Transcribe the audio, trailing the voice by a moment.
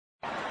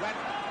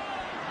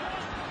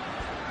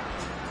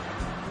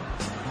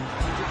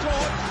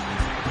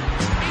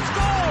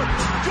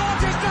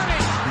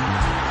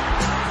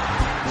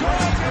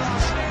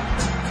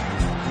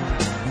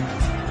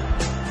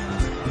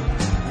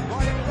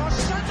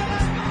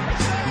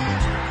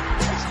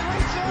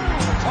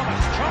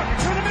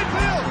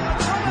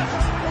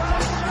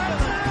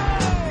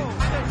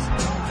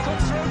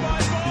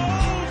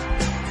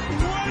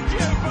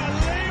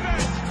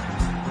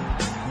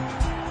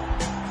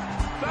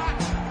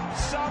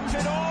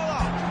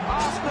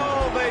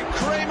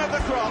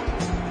o'clock.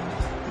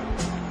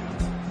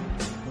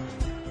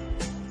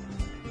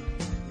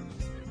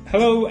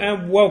 Hello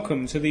and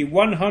welcome to the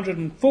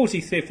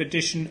 145th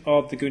edition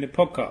of the Gooner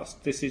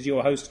podcast. This is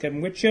your host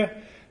Kevin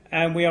Whitcher,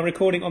 and we are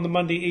recording on the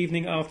Monday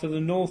evening after the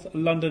North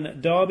London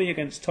derby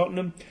against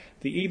Tottenham,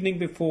 the evening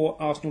before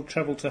Arsenal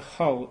travel to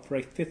Hull for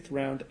a fifth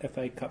round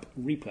FA Cup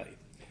replay.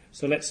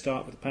 So let's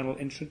start with the panel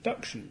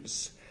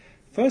introductions.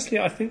 Firstly,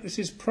 I think this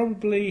is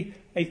probably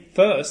a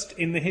first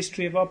in the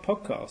history of our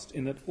podcast,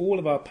 in that all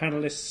of our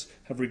panellists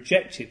have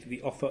rejected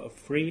the offer of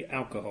free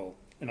alcohol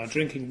and are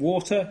drinking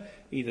water,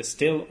 either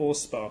still or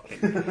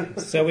sparkling.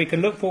 So we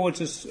can look forward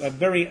to a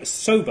very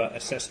sober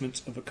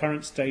assessment of the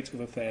current state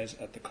of affairs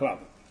at the club.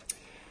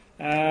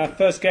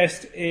 First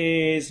guest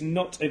is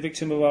not a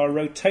victim of our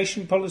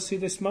rotation policy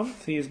this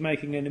month. He is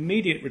making an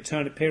immediate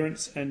return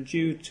appearance, and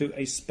due to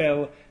a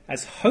spell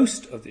as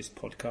host of this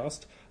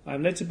podcast, I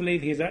am led to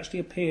believe he has actually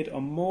appeared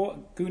on more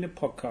Gooner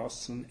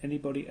podcasts than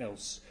anybody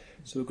else.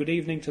 So good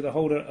evening to the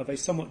holder of a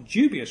somewhat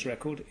dubious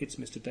record. It's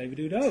Mr. David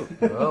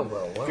Oudot.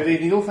 Well. Good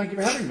evening all, thank you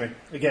for having me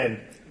again.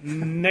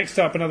 Next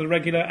up, another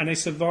regular and a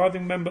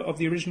surviving member of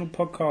the original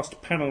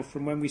podcast panel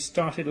from when we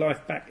started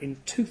life back in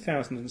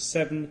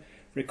 2007,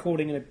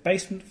 recording in a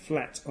basement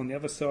flat on the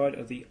other side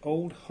of the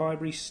old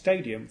Highbury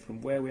Stadium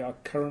from where we are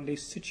currently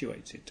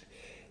situated.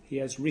 He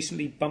has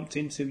recently bumped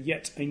into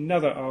yet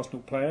another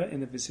Arsenal player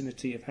in the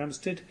vicinity of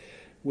Hampstead,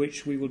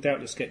 which we will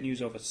doubtless get news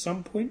of at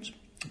some point.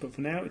 But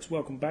for now, it's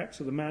welcome back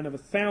to the man of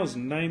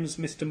 1,000 names,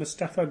 Mr.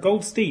 Mustafa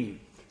Goldstein.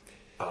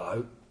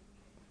 Hello.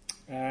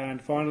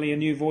 And finally, a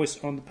new voice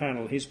on the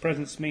panel. His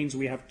presence means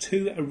we have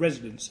two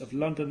residents of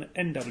London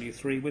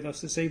NW3 with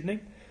us this evening,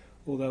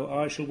 although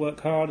I shall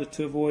work hard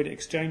to avoid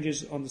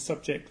exchanges on the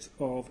subject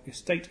of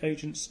estate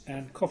agents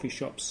and coffee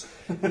shops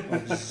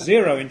of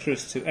zero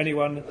interest to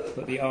anyone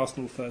but the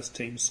Arsenal first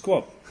team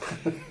squad.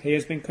 He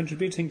has been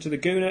contributing to the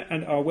Gooner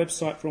and our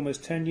website for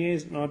almost 10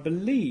 years, and I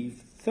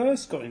believe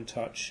first got in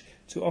touch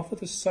to offer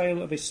the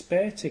sale of a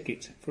spare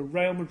ticket for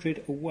Real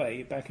Madrid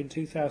away back in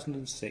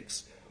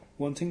 2006,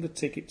 wanting the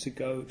ticket to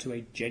go to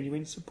a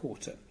genuine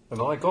supporter.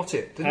 And I got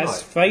it, didn't I?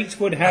 As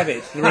fate would have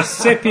it, the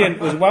recipient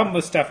was one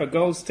Mustafa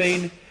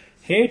Goldstein.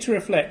 Here to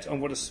reflect on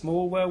what a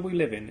small world we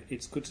live in,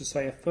 it's good to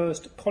say a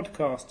first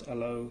podcast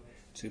hello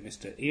to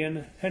Mr.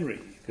 Ian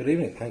Henry. Good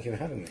evening, thank you for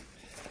having me.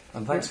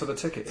 And thanks for the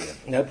ticket, Ian.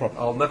 No problem.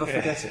 I'll never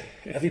forget it.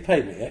 Have you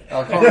paid me yet?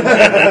 I can't remember.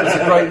 It was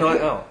a great night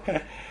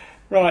out.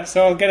 Right,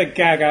 so I'll get a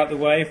gag out the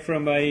way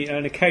from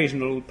an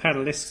occasional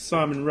panellist,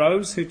 Simon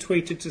Rose, who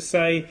tweeted to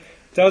say,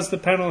 does the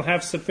panel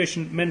have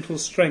sufficient mental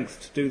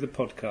strength to do the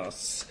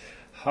podcasts?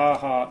 Ha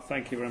ha,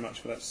 thank you very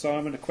much for that,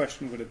 Simon. A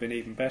question would have been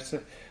even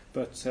better,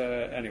 but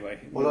anyway.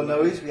 All I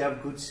know is we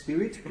have good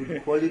spirit,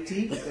 good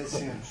quality.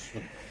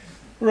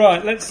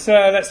 Right, let's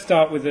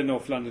start with the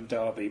North London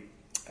derby.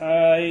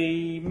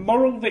 A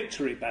moral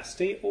victory,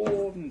 Basti,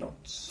 or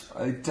not?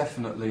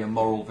 Definitely a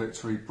moral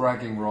victory.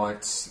 Bragging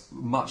rights,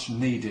 much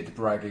needed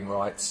bragging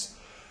rights.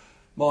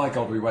 My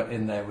God, we went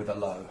in there with a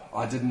low.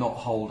 I did not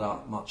hold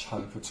out much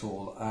hope at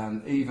all.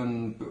 And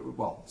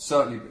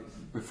certainly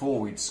before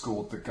we'd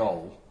scored the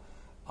goal,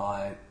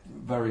 I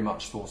very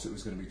much thought it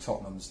was going to be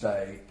Tottenham's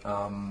day.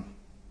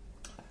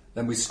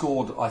 Then we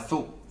scored, I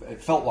thought,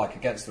 it felt like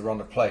against the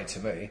run of play to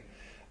me.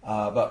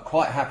 But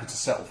quite happy to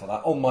settle for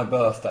that. On my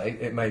birthday,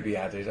 it may be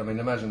added. I mean,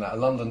 imagine that, a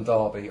London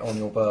derby on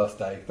your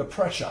birthday. The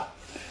pressure.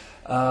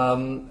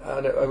 And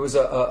it was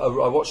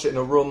I watched it in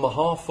a room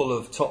half full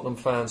of Tottenham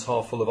fans,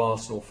 half full of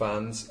Arsenal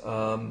fans.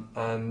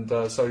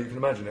 So you can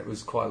imagine it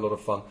was quite a lot of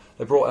fun.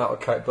 They brought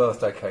out a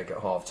birthday cake at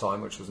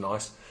half-time, which was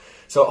nice.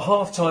 So at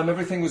half-time,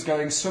 everything was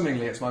going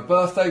swimmingly. It's my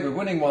birthday, we're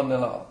winning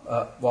 1-0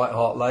 at White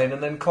Hart Lane,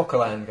 and then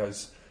Coquelin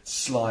goes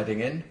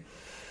sliding in.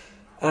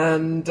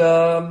 And...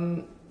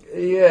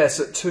 yes,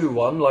 at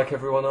 2-1, like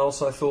everyone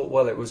else, I thought,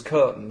 well, it was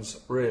curtains,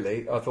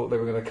 really. I thought they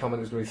were going to come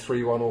and it was going to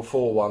be 3-1 or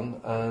 4-1,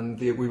 and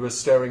we were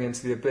staring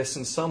into the abyss,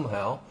 and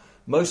somehow,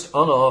 most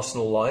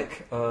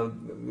un-Arsenal-like,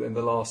 in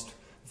the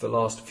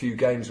last few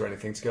games or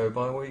anything to go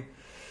by, we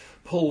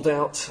pulled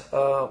out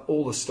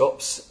all the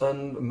stops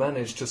and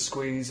managed to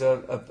squeeze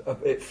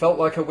it felt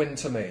like a win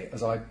to me,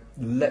 as I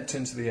leapt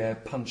into the air,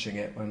 punching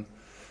it when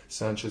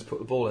Sanchez put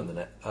the ball in the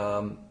net.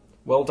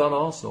 Well done,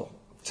 Arsenal.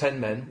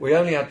 10 men. We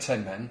only had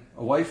 10 men,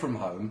 away from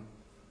home.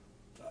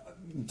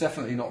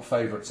 Definitely not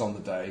favourites on the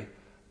day.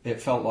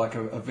 It felt like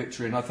a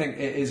victory, and I think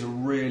it is a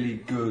really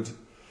good,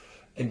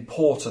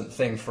 important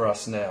thing for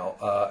us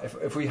now.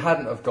 If we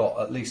hadn't have got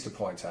at least a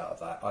point out of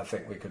that, I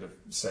think we could have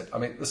said... I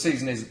mean, the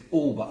season is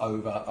all but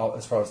over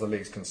as far as the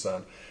league's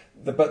concerned.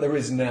 But there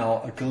is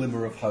now a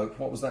glimmer of hope.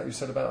 What was that you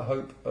said about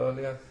hope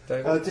earlier,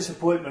 David?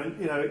 Disappointment,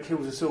 it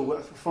kills us all.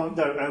 That's fine.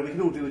 No, we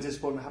can all do with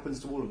disappointment. It happens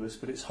to all of us,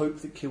 but it's hope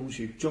that kills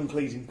you. John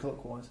Cleese in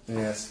Clockwise.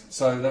 Yes.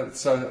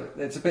 So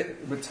it's a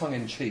bit with tongue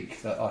in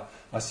cheek that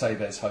I say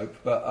there's hope,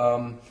 but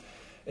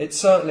it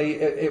certainly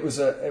it was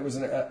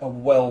a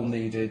well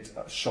needed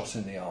shot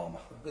in the arm.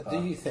 But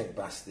do you think,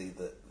 Basti,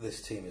 that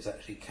this team is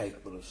actually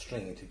capable of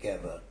stringing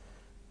together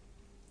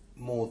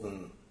more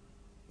than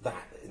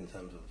that in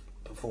terms of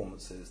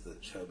performances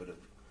that show a bit of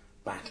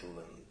battle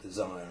and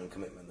desire and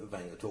commitment that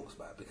Wenger talks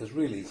about, because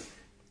really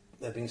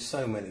there have been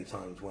so many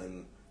times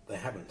when they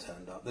haven't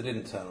turned up. They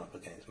didn't turn up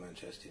against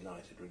Manchester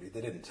United, really.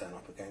 They didn't turn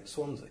up against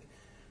Swansea.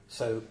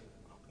 So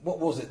what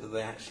was it that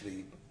they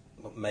actually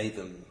what made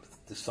them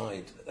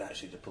decide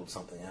actually to pull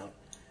something out?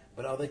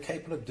 But are they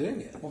capable of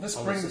doing it on a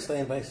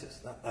sustained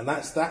basis? And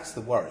that's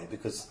the worry,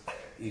 because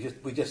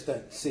we just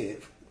don't see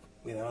it,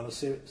 on a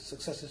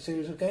successive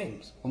series of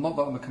games. Well, not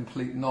that I'm a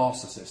complete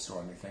narcissist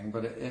or anything,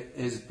 but it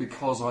is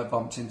because I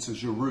bumped into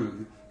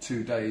Giroud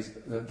 2 days,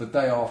 the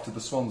day after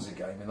the Swansea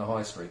game in the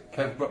High Street.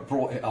 Kev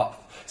brought it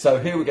up. So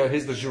here we go,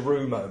 here's the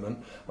Giroud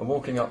moment. I'm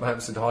walking up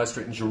Hampstead High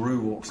Street and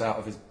Giroud walks out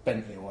of his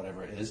Bentley or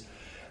whatever it is.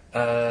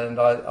 And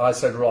I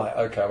said, right,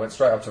 okay, I went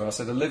straight up to him. I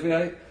said,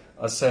 Olivier,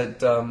 I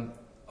said,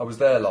 I was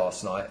there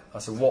last night. I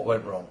said, what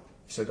went wrong?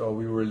 He said,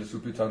 we were a little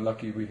bit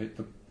unlucky, we hit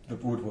the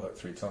woodwork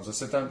 3 times. I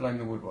said, don't blame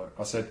the woodwork.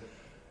 I said,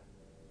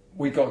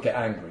 we've got to get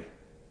angry.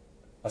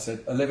 I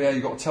said, Olivier,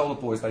 you've got to tell the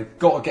boys they've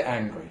got to get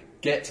angry.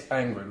 Get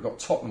angry. We've got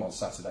Tottenham on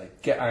Saturday.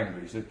 Get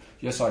angry. He said,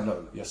 yes, I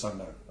know. Yes, I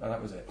know. And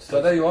that was it.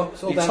 So there you are.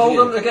 He told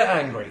them to get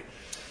angry.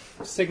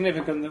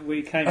 Significant that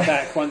we came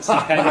back once he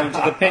came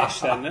onto the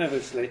pitch then,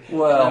 obviously.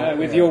 Well,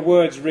 with your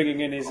words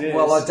ringing in his ears.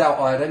 Well, I doubt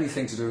I had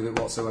anything to do with it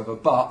whatsoever,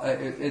 but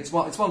it's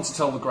one to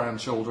tell the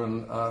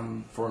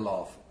grandchildren for a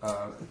laugh,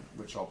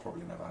 which I'll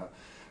probably never have.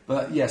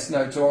 But yes,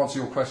 no, to answer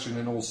your question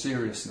in all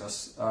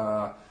seriousness,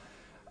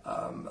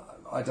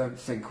 I don't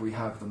think we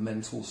have the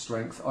mental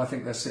strength. I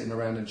think they're sitting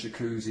around in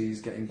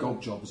jacuzzis, getting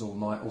gob jobs all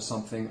night or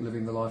something,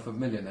 living the life of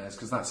millionaires,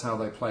 because that's how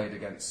they played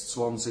against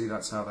Swansea,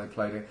 that's how they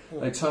played it.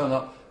 They turn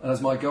up, and as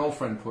my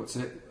girlfriend puts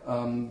it,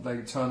 they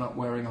turn up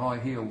wearing high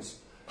heels.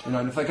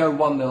 And if they go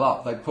 1-0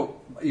 up, they put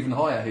even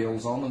higher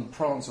heels on and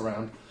prance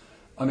around.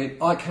 I mean,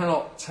 I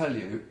cannot tell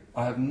you,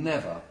 I have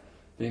never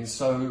been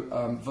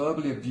so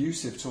verbally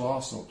abusive to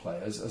Arsenal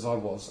players as I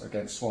was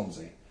against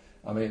Swansea.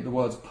 I mean, the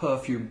words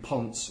perfume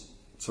ponce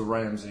to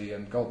Ramsey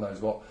and God knows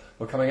what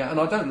were coming out, and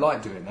I don't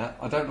like doing that.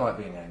 I don't like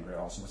being angry at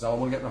Arsenal, so I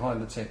want to get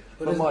behind the team.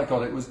 But my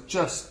God, it was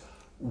just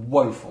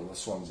woeful, the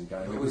Swansea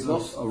game. It was a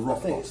rock bottom. I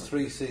think it's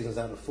 3 seasons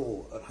out of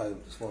 4 at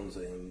home to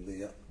Swansea, and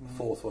the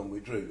 4th one we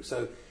drew.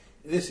 So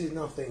this is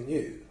nothing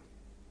new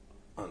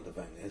under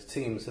Wenger. His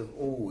teams have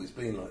always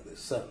been like this,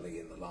 certainly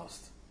in the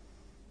last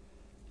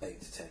 8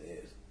 to 10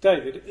 years.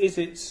 David,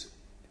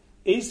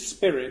 is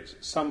spirit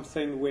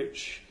something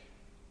which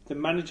the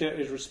manager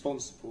is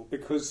responsible?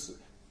 Because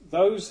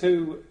those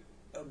who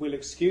will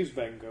excuse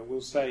Wenger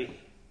will say,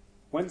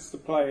 once the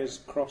players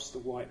cross the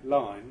white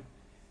line,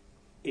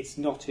 it's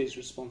not his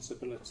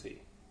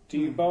responsibility. Do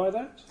you buy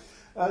that?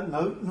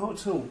 No, not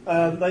at all.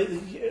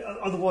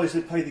 Otherwise,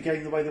 they play the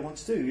game the way they want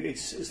to do.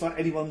 It's like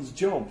anyone's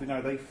job.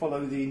 They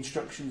follow the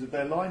instructions of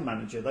their line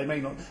manager. They may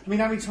not. I mean,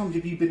 how many times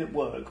have you been at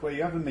work where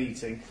you have a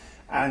meeting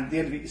and at the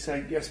end of it you're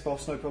saying, yes,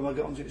 boss, no problem, I'll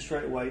get onto it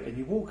straight away, and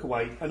you walk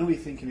away, and all you're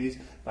thinking is,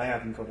 they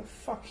haven't got a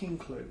fucking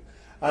clue.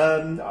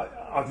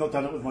 I've not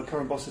done it with my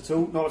current boss at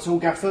all. Not at all,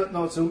 Gaffer.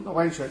 Not at all. Not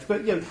by any stretch.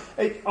 But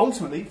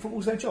ultimately,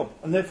 football's their job,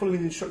 and they're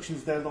following the instructions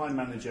of their line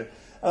manager.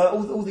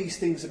 All these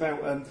things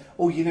about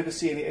you never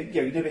see any.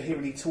 You never hear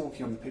any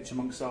talking on the pitch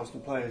amongst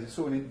Arsenal players. I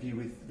saw an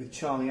interview with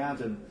Charlie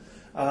Adam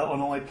on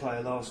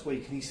iPlayer last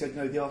week, and he said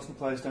no, the Arsenal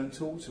players don't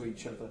talk to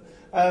each other.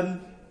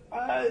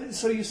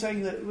 So you're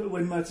saying that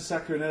when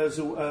Mustafa and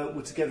Ozil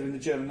were together in the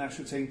German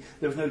national team,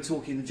 there was no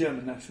talking in the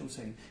German national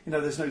team?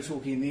 There's no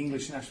talking in the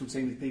English national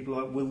team with people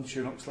like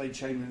Wiltshire and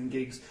Oxlade-Chamberlain and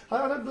Giggs.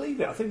 I don't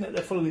believe it. I think that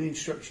they're following the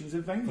instructions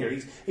of Wenger.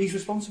 He's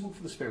responsible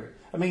for the spirit.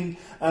 I mean,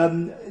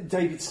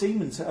 David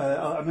Seaman,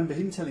 I remember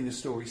him telling a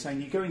story saying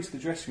you go into the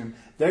dressing room,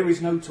 there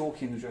is no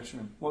talking in the dressing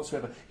room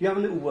whatsoever. You have a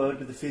little word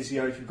with the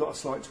physio if you've got a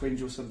slight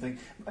twinge or something.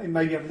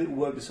 Maybe have a little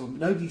word with someone.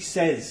 Nobody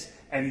says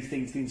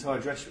anything to the entire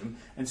dressing room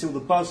until the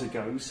buzzer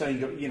goes, saying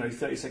you've got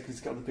 30 seconds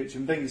to get on the pitch,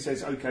 and Wenger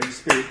says, OK,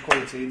 spirit,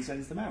 quality, and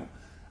sends them out.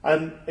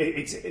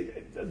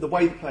 The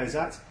way the players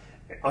act,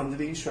 under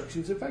the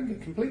instructions of Wenger,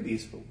 completely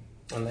useful.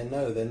 And they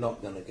know they're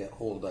not going to get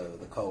hauled over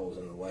the coals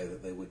in the way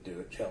that they would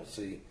do at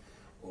Chelsea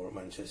or at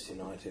Manchester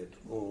United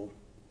or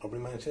probably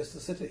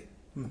Manchester City.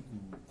 And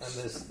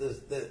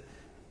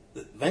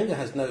Wenger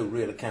has no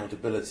real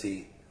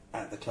accountability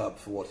at the club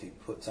for what he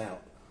puts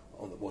out,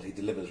 on what he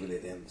delivers really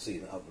at the end of the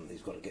season, other than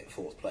he's got to get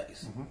 4th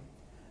place.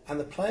 And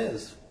the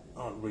players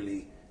aren't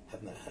really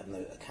have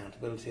no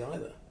accountability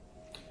either.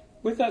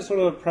 With that sort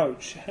of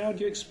approach, how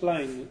do you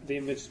explain the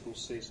Invincible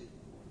season?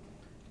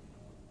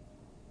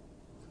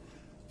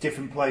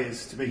 Different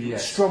players to be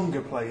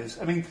stronger players.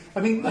 They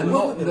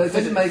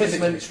didn't make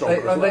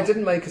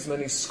as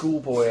many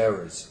schoolboy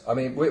errors. I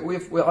mean,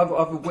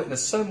 I've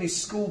witnessed so many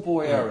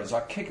schoolboy errors.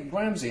 Like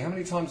Ramsey, how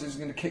many times is he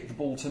going to kick the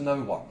ball to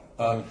no one?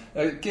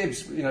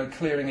 Gibbs,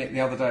 clearing it the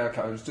other day.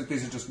 Okay,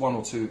 these are just 1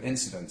 or 2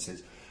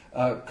 incidences.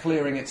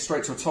 Clearing it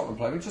straight to a Tottenham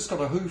player. We've just got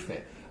to hoof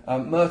it.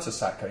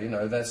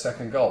 Mertesacker, their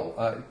second goal.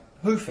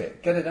 Hoof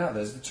it, get it out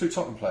there. There's the 2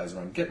 Tottenham players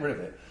around. Get rid of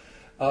it.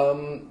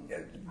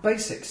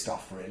 Basic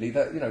stuff, really.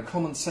 That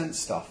common sense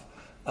stuff.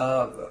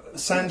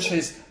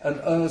 Sanchez and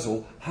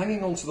Ozil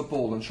hanging onto the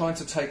ball and trying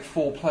to take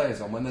 4 players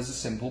on when there's a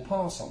simple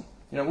pass on.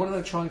 What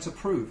are they trying to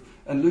prove?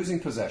 And losing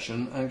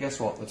possession, and guess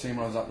what? The team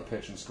runs up the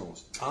pitch and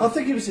scores. I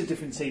think it was a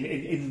different team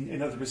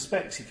in other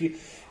respects.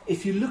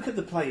 If you look at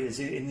the players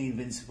in the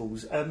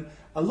Invincibles,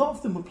 a lot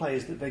of them were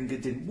players that Wenger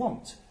didn't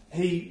want.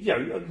 He,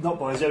 not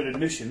by his own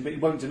admission, but he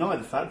won't deny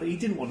the fact that he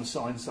didn't want to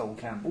sign Sol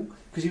Campbell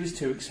because he was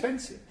too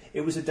expensive.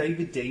 It was a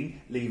David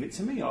Dean, leave it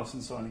to me,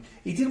 Arsene signing.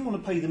 He didn't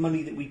want to pay the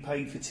money that we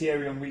paid for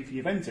Thierry Henry for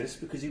Juventus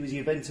because he was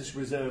Juventus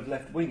reserve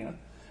left winger.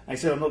 And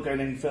he said, I'm not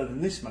going any further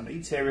than this money.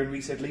 Thierry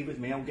Henry said, leave it with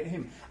me, I'll get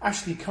him.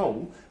 Ashley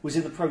Cole was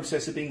in the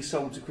process of being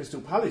sold to Crystal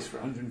Palace for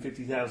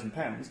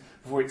 £150,000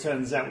 before it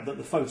turns out that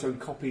the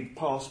photocopied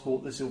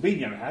passport that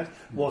Silvino had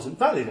wasn't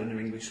valid under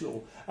English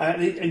law.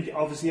 And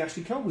obviously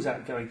Ashley Cole was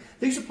outgoing.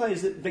 These were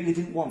players that Wenger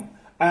didn't want.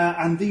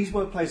 And these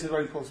were players with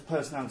their own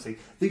personality.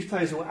 These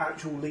players were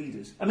actual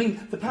leaders. I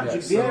mean, the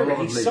Patrick Vieira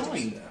he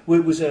signed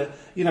was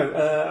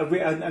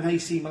an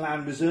AC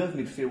Milan reserve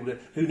midfielder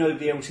who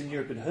nobody else in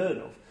Europe had heard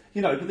of.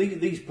 But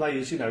these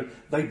players,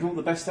 they brought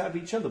the best out of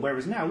each other.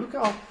 Whereas now, look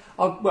at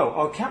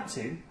our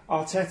captain,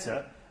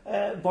 Arteta,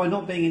 by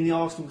not being in the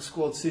Arsenal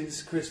squad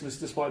since Christmas,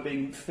 despite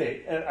being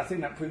fit, I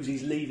think that proves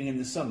he's leaving in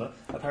the summer,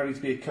 apparently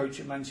to be a coach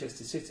at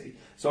Manchester City.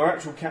 So our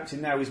actual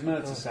captain now is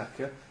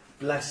Mertesacker.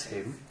 Bless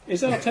him.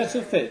 Is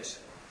Arteta fit?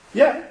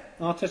 Yeah.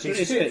 Arteta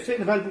He's is fit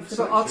and available for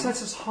But selection.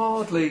 Arteta's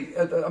hardly...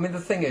 the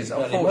thing is,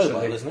 Fairly unfortunately...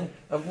 mobile, isn't he?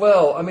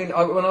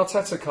 when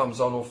Arteta comes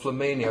on, or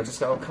Flamini, I just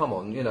go, oh, come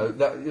on,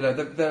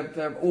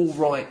 they're all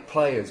right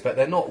players, but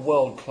they're not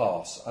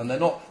world-class, and they're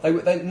not...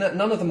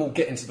 none of them will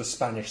get into the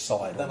Spanish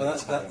side.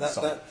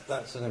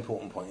 That's an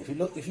important point.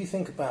 If you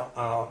think about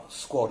our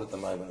squad at the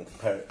moment and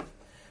compare it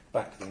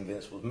back to the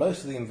Invincibles,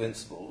 most of the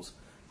Invincibles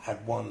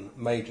had won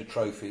major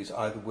trophies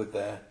either with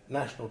their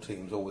national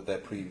teams or with their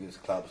previous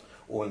clubs,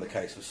 or in the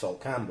case of Sol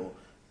Campbell,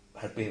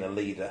 had been a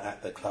leader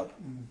at the club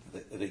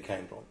that he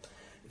came from.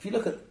 If you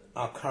look at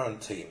our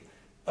current team,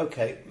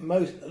 okay,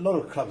 a lot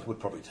of clubs would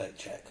probably take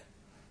Czech.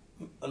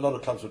 A lot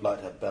of clubs would like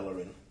to have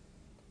Bellerin,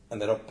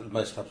 and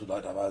most clubs would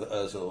like to have either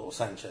Ozil or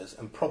Sanchez,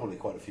 and probably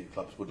quite a few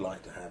clubs would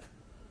like to have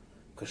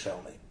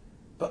Koscielny.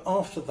 But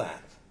after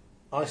that,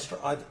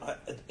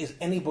 is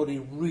anybody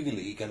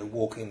really going to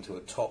walk into a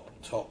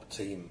top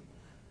team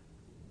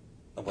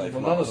away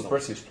from none of the Arsenal?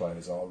 British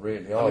players are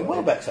really. I mean,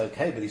 Welbeck's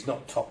okay, but he's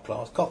not top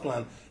class.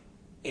 Coquelin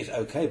is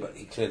okay, but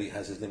he clearly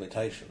has his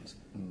limitations.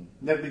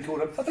 Never been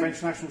called up for the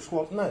French national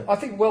squad. No. I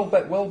think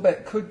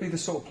Welbeck could be the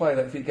sort of player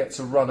that if he gets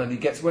a run and he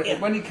gets...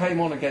 When he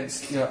came on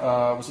against,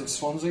 was it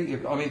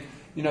Swansea? I mean...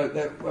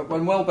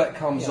 when Welbeck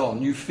comes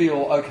on, you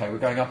feel, okay, we're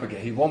going up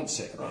again. He wants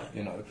it,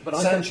 right. But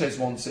Sanchez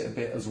wants it a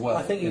bit as well.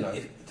 I think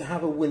to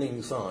have a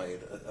winning side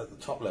at the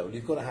top level,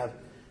 you've got to have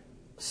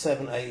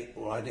 7, 8,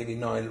 or ideally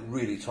 9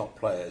 really top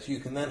players. You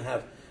can then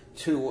have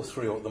 2 or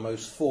 3, or at the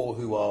most 4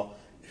 who are,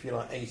 if you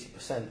like,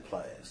 80%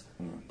 players.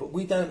 But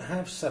we don't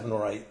have 7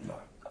 or 8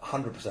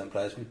 100%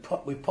 players.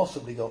 We've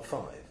possibly got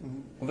 5. Well,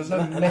 there's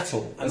no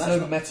metal. There's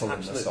no metal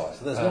in the side.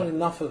 So there's not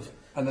enough of...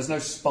 And there's no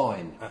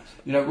spine.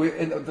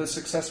 The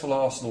successful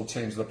Arsenal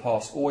teams of the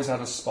past always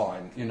had a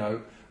spine.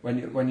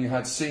 When you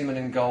had Seaman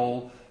in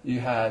goal,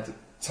 you had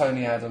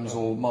Tony Adams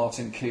or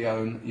Martin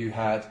Keown, you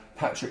had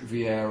Patrick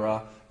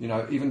Vieira,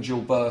 even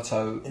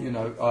Gilberto,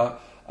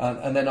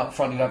 and then up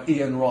front you'd have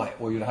Ian Wright,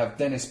 or you'd have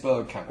Dennis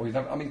Bergkamp, or you'd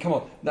have... I mean, come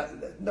on,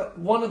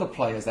 one of the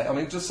players there... I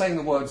mean, just saying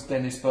the words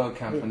Dennis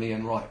Bergkamp and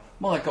Ian Wright,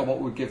 my God, what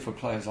would we give for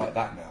players like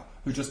that now?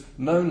 Who just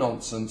no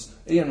nonsense.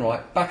 Ian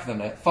Wright, back of the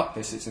net. Fuck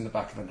this, it's in the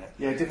back of the net.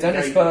 Yeah,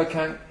 Dennis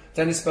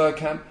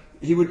Bergkamp.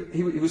 He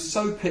was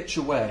so pitch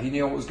aware. He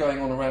knew what was going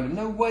on around him.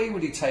 No way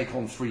would he take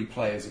on 3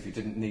 players if he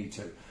didn't need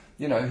to.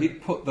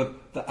 He'd put the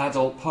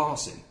adult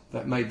pass in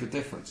that made the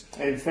difference.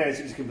 In fairness,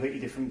 it was a completely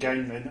different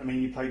game then. I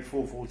mean, you played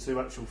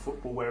 4-4-2 actual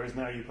football, whereas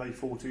now you play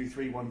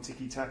 4-2-3-1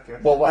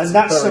 tiki-taka. Well, and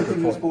that's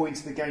something that was brought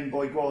into the game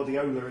by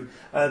Guardiola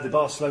and the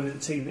Barcelona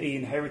team that he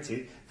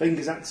inherited.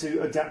 Wenger's had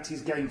to adapt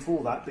his game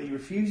for that, but he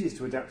refuses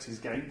to adapt his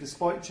game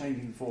despite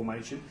changing the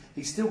formation.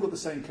 He's still got the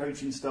same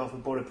coaching staff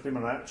of Bora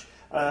Primorac.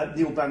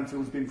 Neil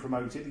Banfield's been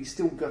promoted. He's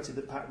still gutted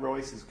that Pat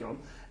Rice has gone.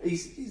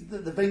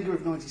 The Wenger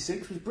of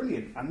 '96 was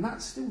brilliant, and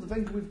that's still the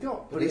Wenger we've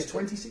got. But it's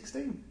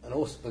 2016.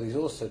 But he's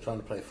also trying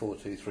to play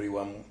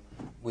 4-2-3-1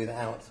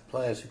 without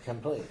players who can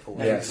play 4-2-3-1.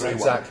 Yes,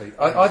 exactly.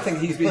 I think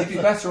he'd be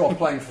better off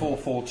playing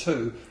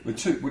 4-4-2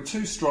 with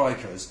two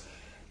strikers.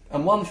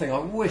 And one thing I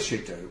wish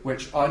he'd do,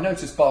 which I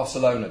noticed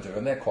Barcelona do,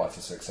 and they're quite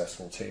a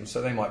successful team, so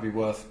they might be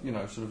worth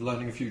sort of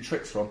learning a few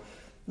tricks from.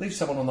 Leave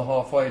someone on the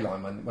halfway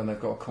line when they've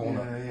got a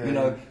corner.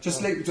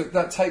 Leave,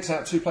 that takes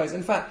out 2 players.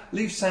 In fact,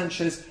 leave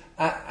Sanchez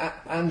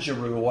and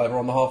Giroud or whatever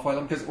on the halfway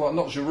line, because, well,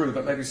 not Giroud,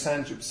 but maybe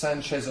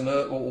Sanchez and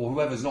or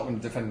whoever's not going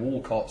to defend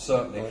Walcott,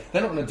 certainly. Right.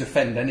 They're not going to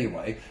defend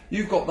anyway.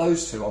 You've got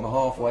those 2 on the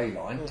halfway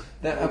line.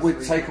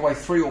 We'd take away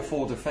 3 or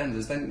 4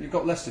 defenders, then you've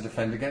got less to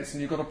defend against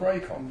and you've got a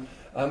break on.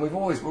 And we're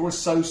always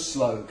so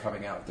slow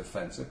coming out of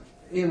defence.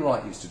 Ian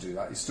Wright used to do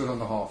that. He stood on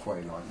the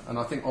halfway line, and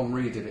I think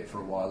Henry did it for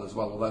a while as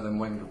well. Although then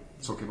Wenger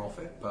took him off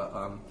it.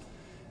 But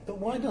But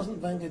why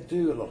doesn't Wenger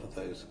do a lot of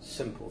those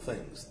simple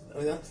things? I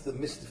mean, that's the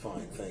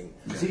mystifying thing.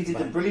 Because he did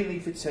it brilliantly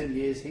for 10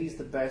 years. He's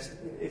the best.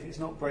 If it's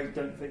not break,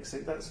 don't fix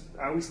it. That's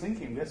how he's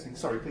thinking, I'm guessing.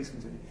 Sorry, please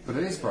continue. But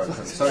it is broken,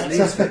 so it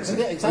needs fixing.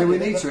 Yeah, exactly.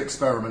 We need to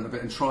experiment a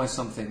bit and try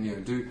something new.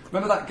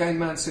 Remember that game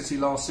Man City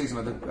last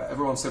season where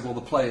everyone said, well,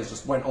 the players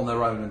just went on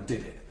their own and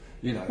did it?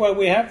 You know. Well,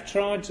 we have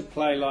tried to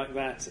play like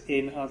that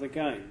in other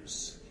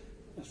games,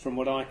 from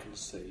what I can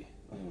see.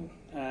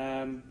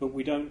 But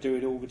we don't do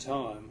it all the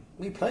time.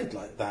 We played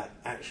like that,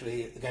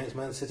 actually, against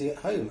Man City at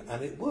home,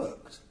 and it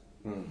worked.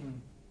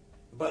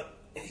 But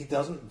he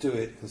doesn't do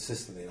it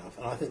consistently enough,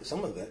 and I think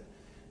some of it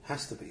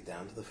has to be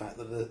down to the fact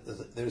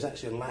that there is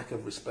actually a lack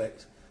of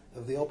respect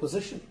of the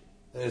opposition.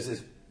 There's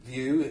this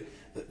view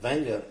that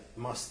Wenger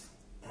must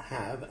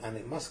have, and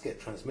it must get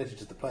transmitted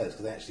to the players,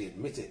 because they actually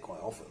admit it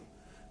quite often,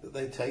 that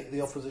they take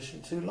the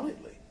opposition too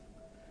lightly.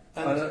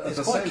 And it's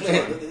quite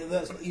clear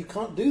that you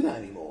can't do that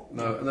anymore.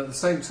 No, and at the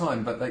same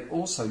time, but they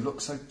also look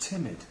so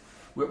timid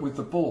with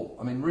the ball.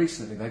 I mean,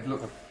 recently they've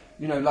looked,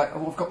 like,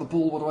 oh, I've got the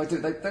ball, what do I do?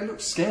 They look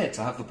scared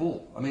to have the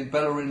ball. I mean,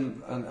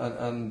 Bellerin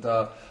and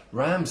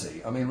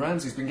Ramsey. I mean,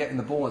 Ramsey's been getting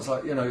the ball. It's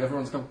like,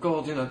 everyone's going,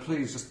 God,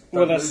 please just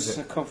don't lose it. Well, that's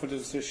a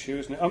confidence issue,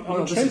 isn't it? I'm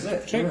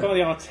intrigued by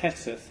the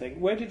Arteta thing.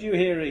 Where did you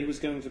hear he was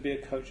going to be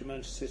a coach at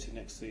Manchester City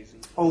next season?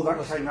 Oh,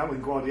 that came out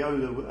when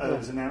Guardiola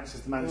was announced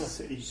as the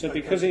Manchester City. So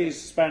because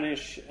he's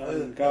Spanish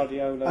and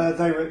Guardiola...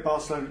 they were at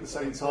Barcelona at the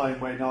same time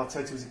when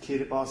Arteta was a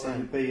kid at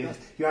Barcelona B, and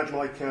you had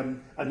like a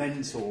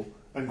mentor,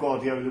 and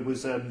Guardiola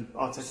was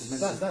Arteta's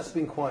mentor. That's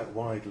been quite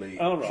widely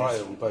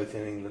trialled both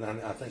in England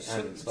and I think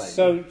and in Spain.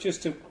 So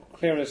just to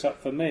clear this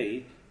up for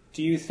me,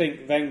 do you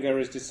think Wenger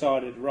has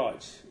decided,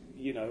 right,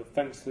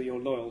 thanks for your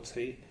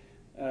loyalty,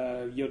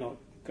 you're not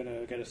going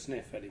to get a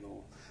sniff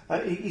anymore?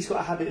 He's got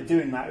a habit of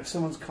doing that. If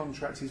someone's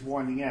contract is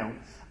winding out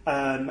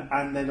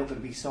and they're not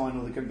going to be signed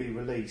or they're going to be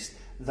released,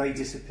 they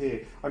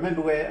disappear. I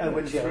remember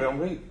when Thierry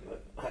Henry,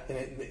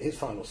 in his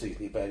final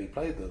season, he barely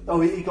played them. Oh,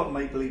 he got a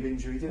make-believe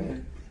injury, didn't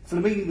he?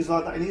 Flamini was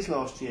like that in his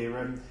last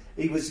year.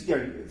 He was, for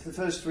the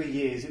first 3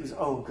 years, it was,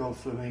 oh God,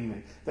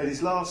 Flamini. Then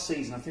his last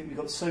season, I think we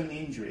got so many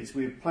injuries.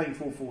 We were playing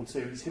 4-4-2.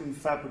 It was him and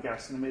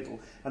Fabregas in the middle,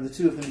 and the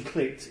two of them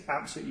clicked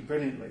absolutely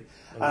brilliantly.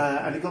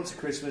 And it got to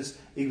Christmas.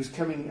 He was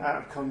coming out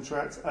of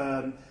contract.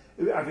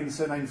 Having the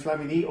surname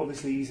Flamini,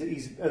 obviously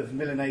he's of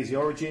Milanese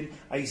origin.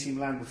 AC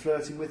Milan were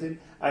flirting with him,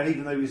 and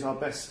even though he was our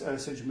best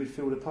central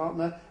midfielder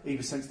partner, he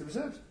was sent to the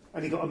reserves.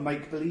 And he got a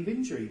make-believe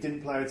injury. He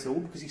didn't play at all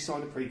because he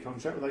signed a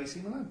pre-contract with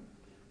AC Milan.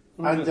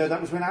 And that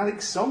was when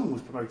Alex Song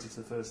was promoted to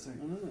the first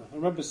team. I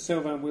remember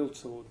Sylvain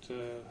Wiltord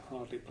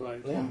hardly played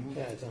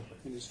exactly.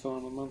 in his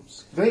final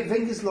months.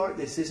 Wenger's like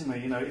this, isn't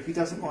he? If he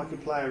doesn't like a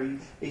player,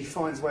 he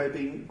finds a way of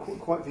being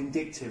quite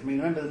vindictive. I mean,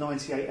 remember the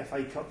 98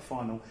 FA Cup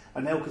final?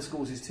 Anelka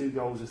scores his 2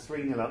 goals, a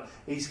 3-0 up.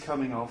 He's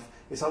coming off.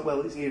 It's like,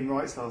 well, it's Ian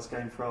Wright's last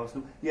game for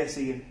Arsenal. Yes,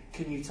 Ian,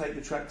 can you take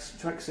the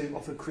tracksuit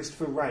off of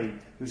Christopher Ray,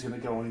 who's going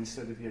to go on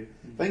instead of you?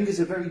 Wenger's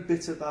a very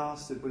bitter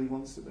bastard when he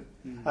wants to be.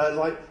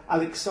 Like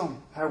Alex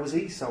Song, how was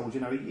he sold?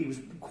 He was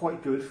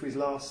quite good for his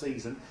last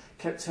season,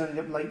 kept turning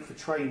up late for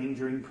training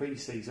during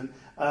pre-season.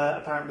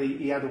 Apparently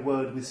he had a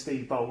word with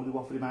Steve Bold, who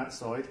offered him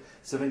outside,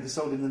 so Wenger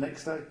sold him the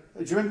next day.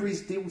 Do you remember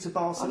his deal to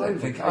Barcelona? I don't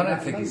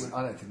think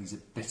he's a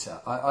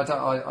bitter.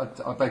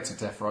 I beg to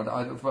differ.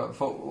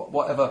 For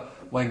whatever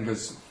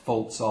Wenger's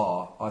faults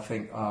are, I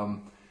think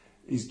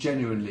he's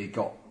genuinely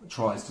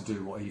tries to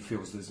do what he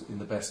feels is in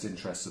the best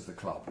interests of the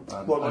club.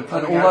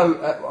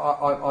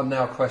 Although I'm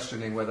now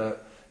questioning whether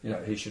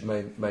he should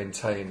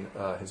maintain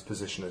his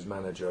position as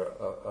manager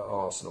at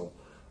Arsenal.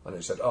 I know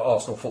you said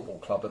Arsenal Football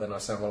Club, but then I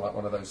sound like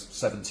one of those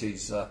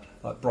 70s,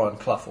 like Brian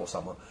Clough or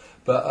someone.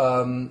 But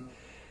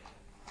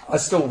I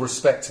still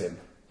respect him,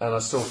 and I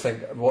still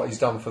think what he's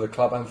done for the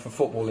club and for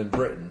football in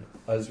Britain,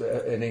 as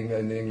in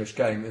the English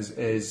game,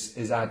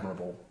 is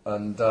admirable.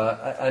 And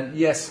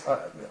yes,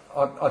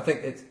 I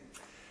think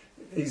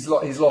he's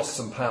lost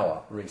some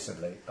power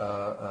recently,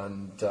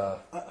 and a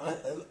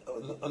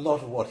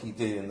lot of what he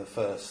did in the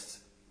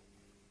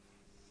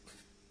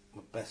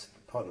best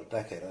part of a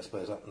decade, I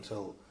suppose, up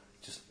until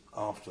just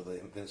after the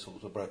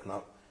Invincibles were broken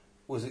up,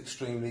 was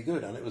extremely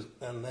good.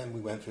 And then we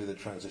went through the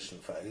transition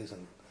phase,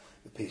 and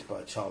the piece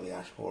by Charlie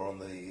Ashmore on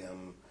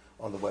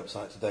the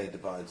website today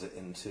divides it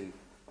into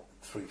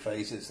 3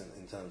 phases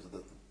in terms of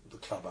the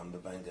club under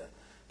Wenger.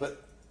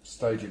 But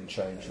stadium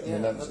change.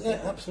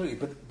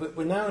 Absolutely. But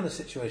we're now in a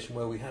situation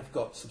where we have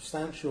got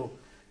substantial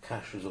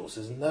cash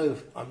resources. No,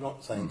 I'm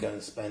not saying go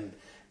and spend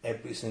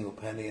every single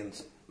penny and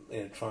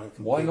try and compete.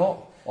 Why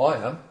not? I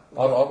am.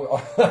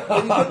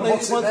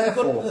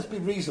 Let's be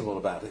reasonable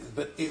about it.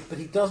 But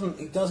he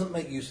doesn't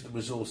make use of the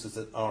resources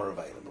that are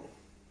available,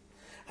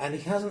 and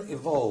he hasn't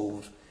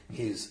evolved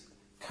his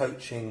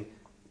coaching,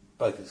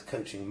 both his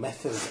coaching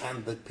methods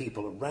and the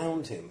people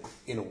around him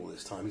in all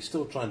this time. He's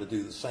still trying to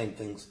do the same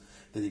things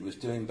that he was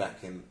doing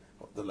back in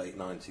the late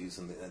 90s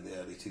and the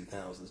early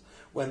 2000s.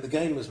 When the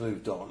game has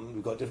moved on,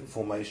 we've got different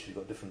formations, we've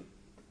got different,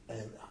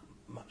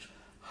 much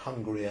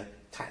hungrier,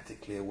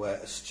 tactically aware,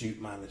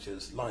 astute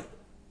managers like,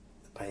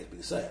 it pains me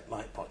to say it,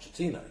 like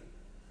Pochettino,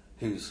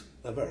 who's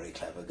a very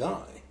clever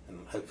guy,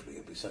 and hopefully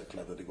he'll be so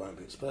clever that he won't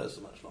be at Spurs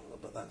for much longer,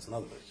 but that's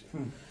another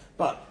issue.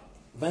 But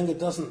Wenger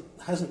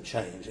hasn't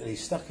changed, and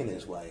he's stuck in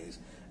his ways,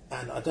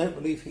 and I don't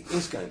believe he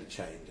is going to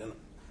change. And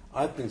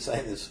I've been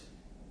saying this,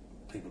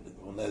 people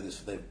will know this,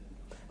 they've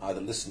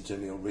either listened to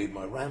me or read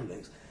my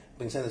ramblings. I've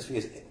been saying this for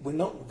years. We're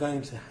not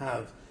going to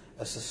have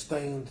a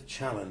sustained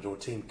challenge or a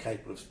team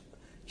capable of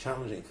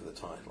challenging for the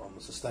title on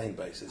a sustained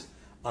basis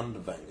under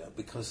Wenger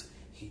because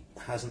he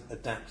hasn't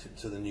adapted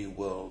to the new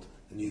world,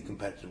 the new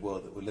competitive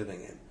world that we're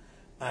living in.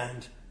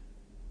 And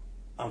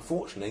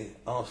unfortunately,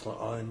 Arsenal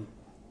are in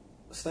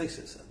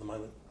stasis at the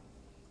moment.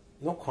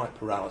 Not quite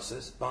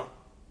paralysis, but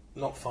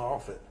not far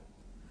off it.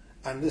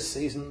 And this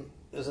season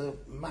is a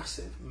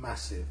massive,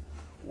 massive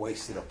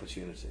wasted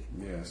opportunity.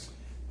 Yes.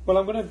 Well,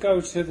 I'm going to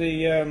go to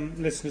the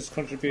listeners'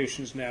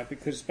 contributions now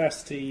because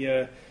Basti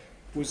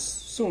was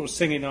sort of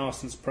singing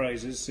Arsene's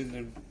praises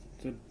in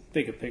the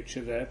bigger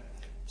picture there.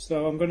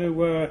 So I'm going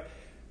to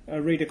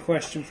read a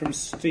question from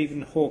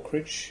Stephen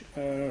Hawkridge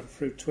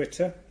through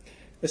Twitter.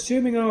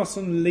 Assuming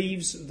Arsene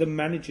leaves the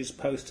manager's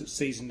post at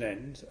season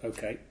end,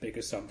 okay, big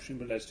assumption,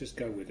 but let's just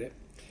go with it.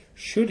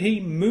 Should he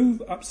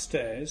move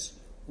upstairs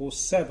or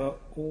sever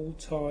all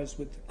ties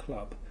with the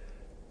club?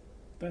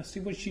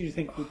 Basti, what do you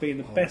think would be in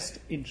the best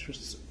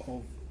interests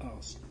of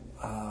Arsenal?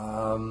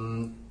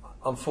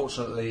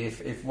 Unfortunately,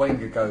 if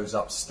Wenger goes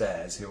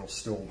upstairs, he'll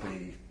still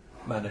be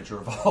manager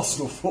of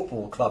Arsenal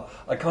Football Club.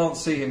 I can't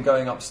see him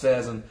going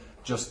upstairs and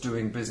just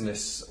doing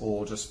business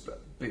or just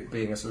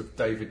being a sort of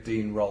David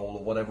Dean role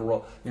or whatever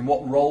role. I mean,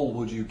 what role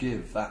would you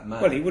give that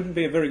man? Well, he wouldn't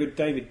be a very good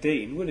David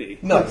Dean, would he?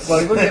 No, well,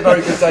 he wouldn't be a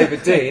very good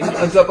David Dean.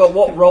 But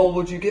what role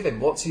would you give him?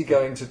 What's he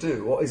going to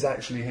do? What is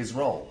actually his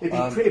role?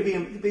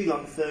 It'd be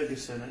like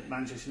Ferguson at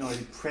Manchester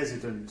United,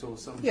 president or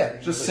something. Yeah,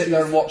 just sit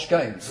there and watch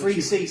games.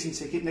 Free season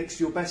ticket next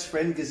to your best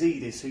friend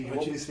Gazidis, who you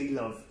obviously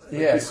love.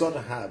 Yes. You've got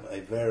to have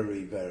a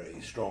very, very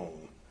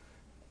strong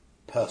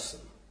person,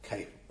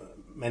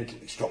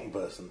 mentally strong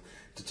person,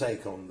 to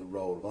take on the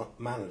role of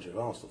manager of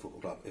Arsenal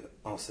Football Club if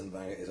Arsene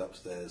Wenger is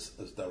upstairs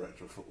as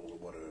director of football or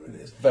whatever it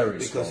is.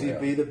 Very strong, because he'd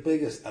be the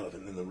biggest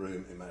elephant in the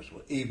room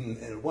imaginable, even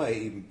in a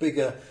way even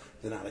bigger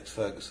than Alex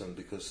Ferguson,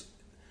 because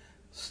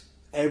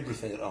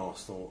everything at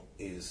Arsenal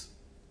is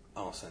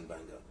Arsene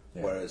Wenger,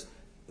 whereas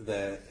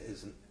there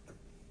is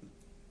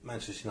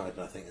Manchester United,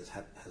 I think, has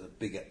a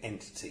bigger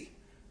entity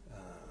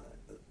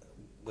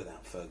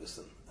without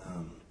Ferguson.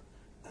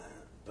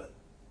 But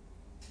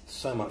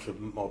so much of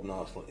modern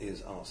Arsenal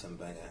is Arsene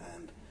Wenger,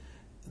 and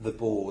the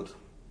board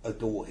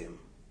adore him.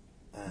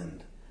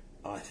 And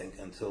I think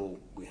until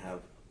we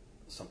have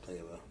something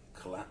of a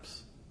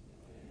collapse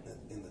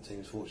in the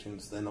team's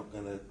fortunes, they're not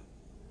going to.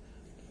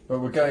 But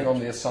we're going on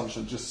the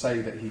assumption, just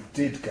say that he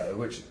did go,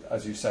 which,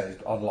 as you say,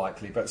 is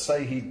unlikely, but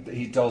say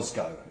he does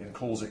go and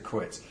calls it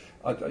quits.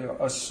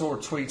 I saw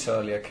a tweet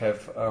earlier,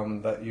 Kev,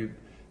 that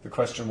the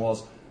question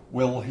was,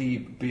 will he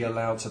be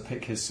allowed to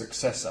pick his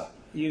successor?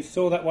 You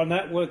saw that one.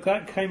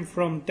 That came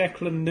from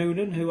Declan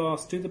Noonan, who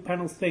asked, do the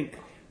panel think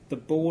the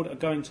board are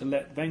going to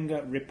let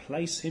Wenger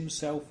replace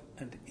himself,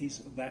 and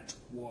is that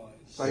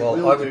wise? They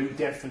will do,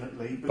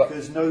 definitely,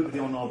 because nobody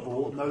on our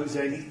board knows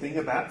anything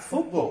about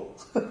football.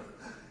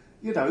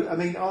 You know, I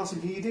mean,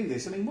 Arsene, can you do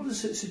this? I mean, what does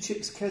Sir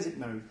Chips Keswick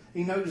know?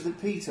 He knows that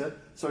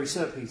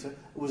Sir Peter,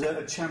 was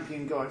a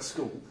champion guy at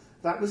school.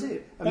 That was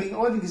it. I mean,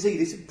 Ivan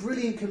Gazidis, a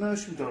brilliant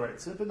commercial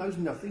director, but knows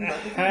nothing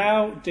about the game.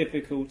 How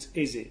difficult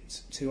is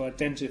it to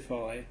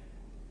identify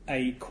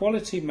a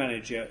quality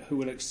manager who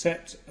will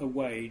accept a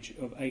wage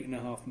of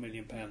 £8.5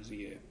 million a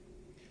year?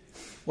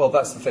 Well,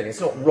 that's the thing. It's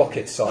not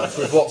rocket science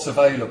with what's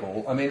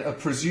available. I mean,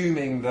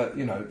 presuming that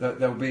that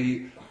there'll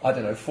be, I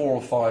don't know, 4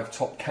 or 5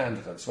 top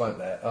candidates, won't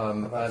there?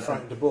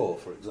 Frank de Boer,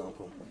 for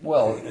example.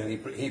 Well, and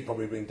he'd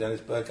probably bring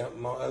Dennis Bergkamp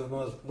and Mark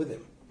Overmars with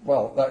him.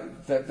 Well,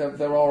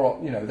 there are,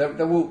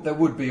 there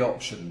would be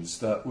options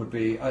that would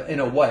be,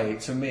 in a way,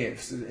 to me, it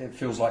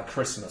feels like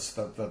Christmas,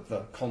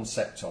 the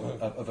concept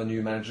of a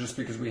new manager, just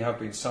because we have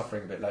been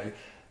suffering a bit lately.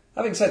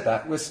 Having said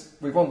that,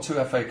 we've won 2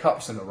 FA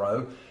Cups in a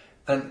row,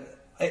 and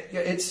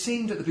it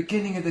seemed at the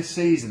beginning of this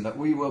season that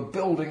we were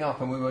building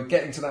up and we were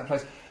getting to that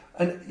place.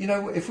 And,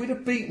 if we'd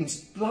have beaten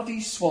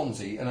bloody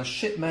Swansea and a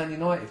shit Man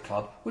United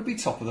club, we'd be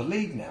top of the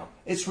league now.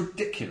 It's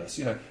ridiculous.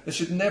 They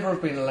should never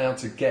have been allowed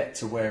to get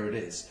to where it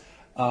is.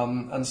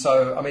 And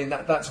so, I mean,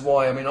 that's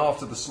why,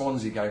 after the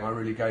Swansea game, I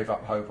really gave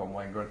up hope on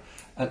Wenger.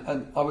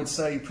 And I would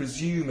say,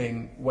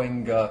 presuming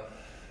Wenger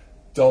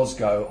does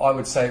go, I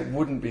would say it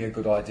wouldn't be a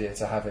good idea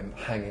to have him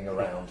hanging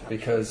around,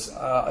 because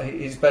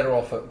he's better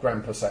off at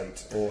Grampus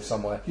 8 or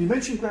somewhere. You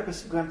mentioned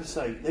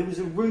Grampus 8. There was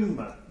a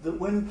rumour that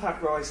when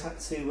Pat Rice had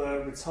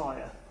to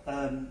retire,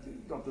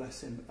 God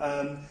bless him,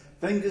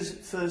 Wenger's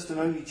first and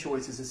only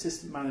choice as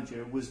assistant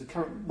manager was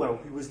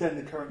he was then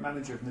the current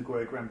manager of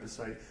Nagoya Grampus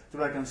 8,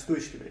 Dragan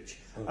Stojkovic.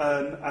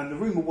 And the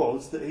rumour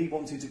was that he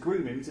wanted to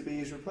groom him to be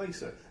his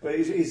replacement. But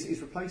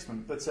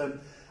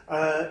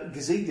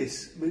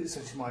Gazidis,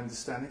 such is my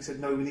understanding,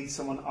 said, no, we need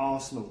someone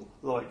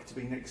Arsenal-like to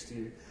be next to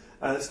you.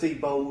 Steve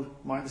Bold,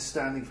 my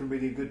understanding from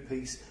reading a good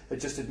piece, had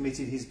just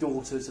admitted his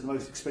daughter to the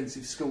most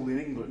expensive school in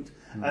England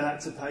and had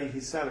to pay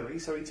his salary.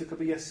 So he took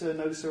up a yes sir,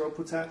 no sir, I'll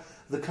put out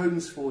the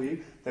cones for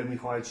you. Then we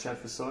hired Shad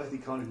Forsyth. He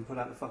can't even put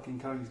out the fucking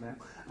cones now.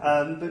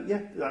 But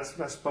yeah,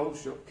 that's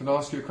Bold's job. Can I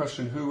ask you a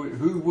question?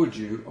 Who would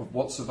you, of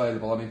what's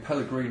available? I mean,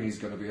 Pellegrini's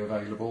going to be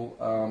available.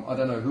 I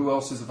don't know, who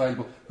else is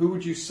available? Who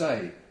would you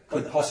say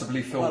could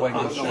possibly fill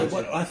Wenger's shoes?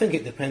 I think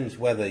it depends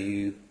whether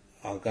you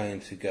are going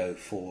to go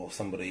for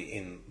somebody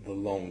in the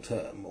long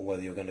term or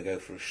whether you're going to go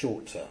for a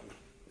short term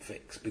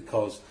fix,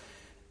 because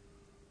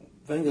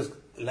Wenger's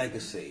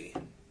legacy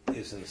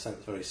is in a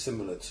sense very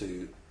similar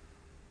to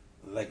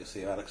the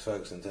legacy of Alex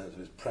Ferguson in terms of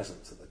his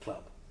presence at the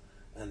club.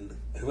 And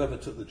whoever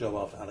took the job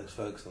after Alex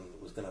Ferguson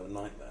was going to have a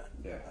nightmare.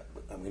 Yeah.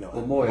 And we know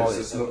Moyes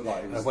just looked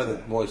like he was whether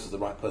there. Moyes is the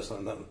right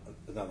person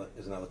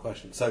is another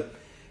question. So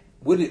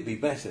would it be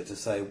better to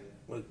say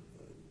we'll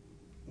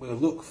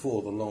look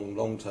for the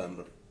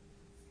long-term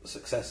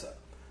successor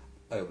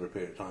over a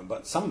period of time,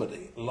 but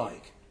somebody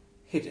like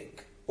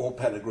Hiddink or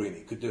Pellegrini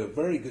could do a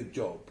very good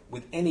job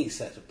with any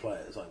set of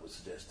players, I would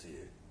suggest to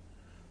you,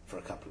 for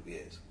a couple of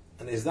years.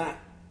 And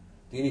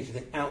do you need to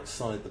think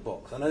outside the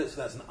box? I know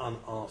that's an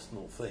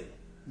un-Arsenal thing,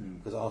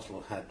 because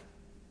Arsenal had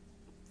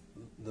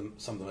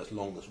some of the most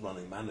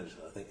longest-running managers,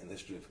 I think, in the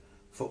history of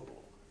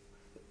football.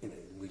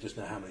 We just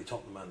know how many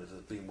Tottenham managers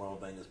have been while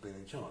Wenger's been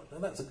in charge.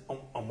 Now,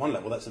 on one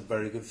level, that's a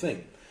very good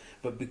thing.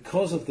 But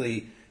because of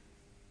the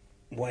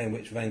way in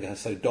which Wenger has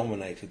so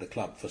dominated the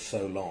club for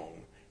so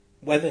long,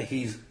 whether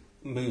he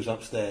moves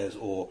upstairs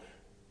or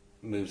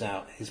moves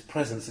out, his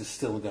presence is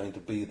still going to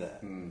be there.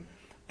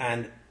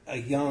 And a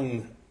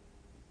young,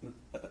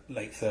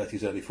 late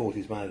 30s, early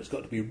 40s manager has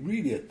got to be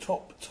really a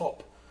top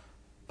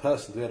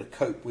person to be able to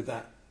cope with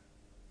that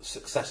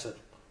successor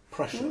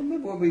pressure. Well,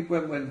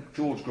 remember when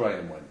George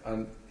Graham went,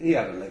 and he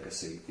had a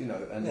legacy,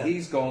 and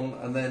he's gone,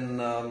 and then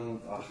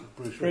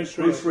Bruce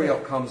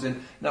Rioch comes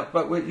in. Now,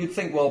 but you'd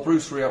think, well,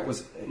 Bruce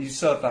Rioch he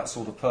served that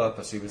sort of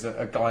purpose. He was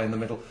a guy in the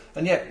middle,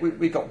 and yet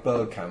we got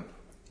Bergkamp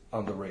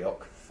under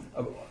Rioch.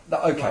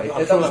 Okay,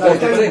 that was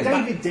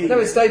David Dean. No,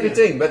 it's David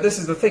Dean, but this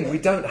is the thing, we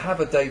don't have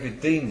a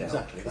David Dean now.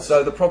 Exactly.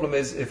 So the problem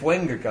is, if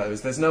Wenger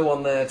goes, there's no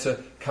one there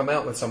to come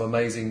out with some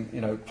amazing,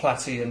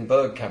 Platty and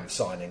Bergkamp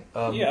signing.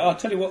 I'll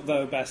tell you what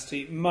though,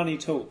 Basti, money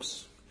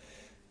talks.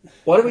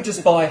 Why don't we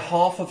just buy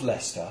half of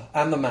Leicester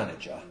and the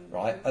manager,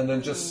 right, and then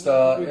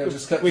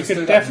we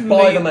could definitely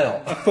buy them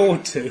out.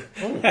 afford to.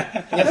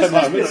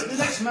 The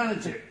next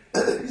manager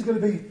is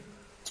going to be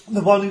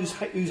the one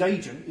whose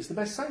agent is the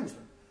best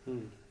salesman.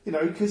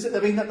 Because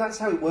that's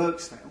how it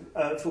works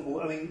now.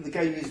 Football. The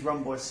game is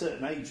run by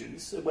certain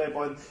agents,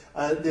 whereby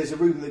there's a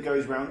rumour that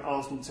goes around.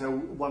 Arsenal tell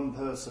one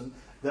person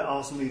that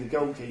Arsenal need a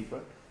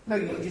goalkeeper. No,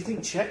 do you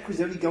think Cech was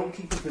the only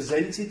goalkeeper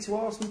presented to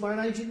Arsenal by an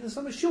agent in the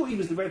summer? Sure, he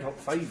was the red hot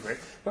favourite,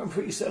 but I'm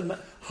pretty certain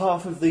that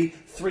half of the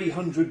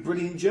 300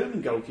 brilliant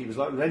German goalkeepers,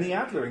 like Rennie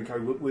Adler and co,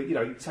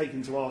 were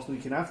taken to Arsenal.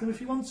 You can have them if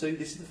you want to.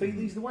 This is the fee,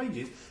 these are the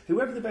wages.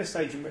 Whoever the best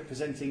agent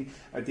representing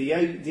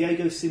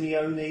Diego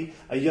Simeone,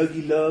 a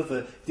Yogi Löw,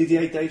 a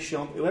Didier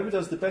Deschamps, whoever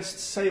does the best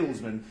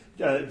salesman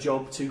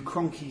job to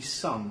Kroenke's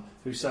son,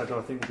 who sadly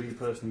I think will be the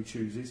person who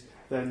chooses,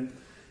 then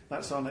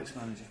that's our next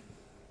manager.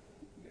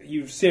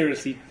 You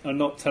seriously are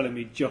not telling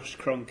me Josh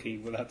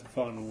Kroenke will have the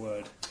final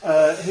word?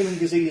 Him and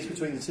Gazidis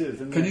between the two of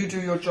them. Can you do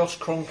your Josh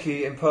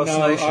Kroenke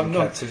impersonation? No, I'm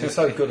not. Because you're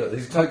so good at it.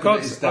 He's so good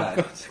at his dad.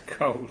 I've got a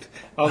cold.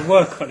 I'll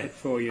work on it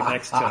for you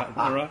next time,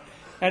 all right?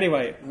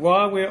 Anyway,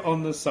 while we're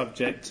on the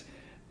subject,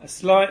 a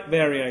slight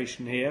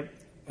variation here,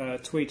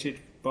 tweeted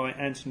by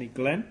Anthony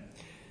Glenn,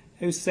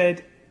 who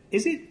said,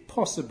 is it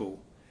possible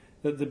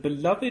that the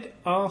beloved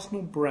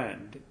Arsenal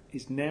brand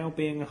is now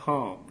being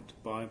harmed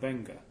by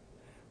Wenger?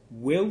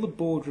 Will the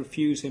board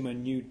refuse him a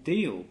new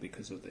deal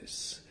because of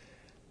this?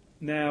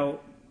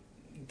 Now,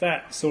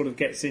 that sort of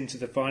gets into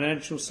the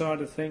financial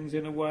side of things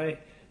in a way.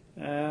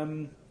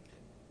 There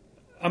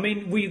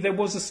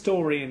was a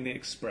story in the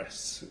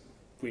Express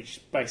which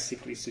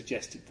basically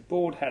suggested the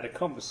board had a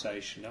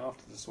conversation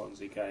after the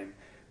Swansea game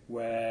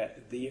where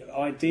the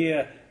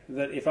idea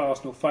that if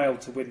Arsenal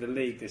failed to win the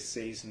league this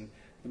season,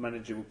 the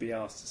manager would be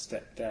asked to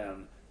step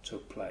down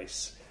took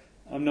place.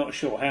 I'm not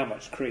sure how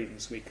much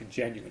credence we can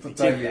genuinely give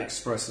that. The Daily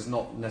Express is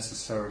not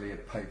necessarily a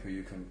paper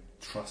you can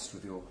trust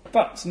with your...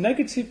 But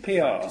negative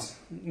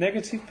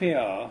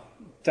PR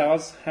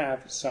does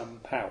have some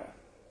power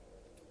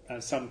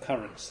and some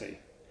currency.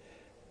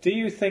 Do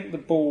you think the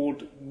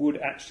board would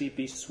actually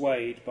be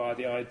swayed by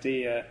the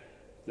idea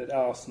that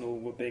Arsenal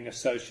were being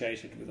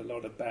associated with a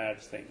lot of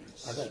bad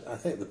things? I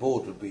think the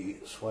board would be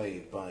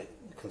swayed by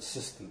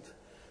consistent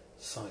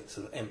sights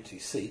of empty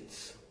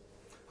seats.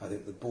 I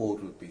think the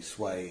board would be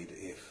swayed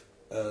if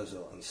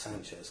Ozil and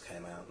Sanchez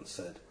came out and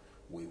said,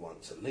 we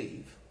want to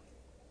leave.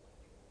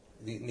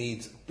 It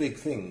needs big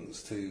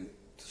things to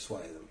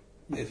sway them.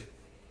 If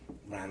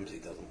Ramsey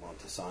doesn't want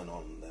to sign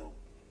on, they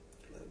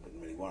wouldn't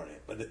really worry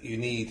it. But you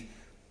need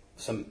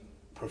some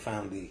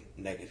profoundly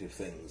negative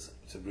things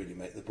to really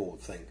make the board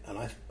think. And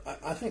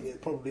I think it's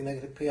probably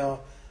negative PR,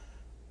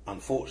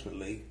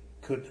 unfortunately,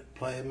 could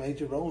play a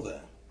major role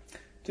there.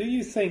 Do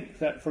you think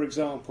that, for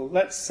example,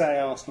 let's say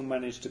Arsenal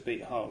managed to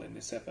beat Hull in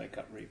this FA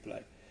Cup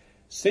replay,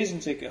 season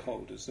ticket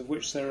holders, of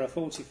which there are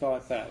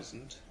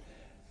 45,000,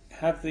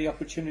 have the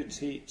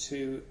opportunity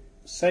to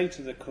say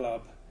to the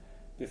club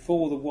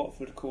before the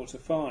Watford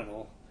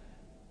quarter-final,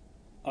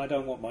 I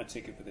don't want my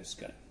ticket for this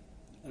game,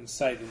 and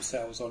save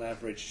themselves on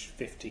average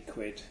 50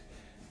 quid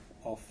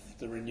off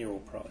the renewal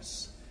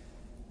price?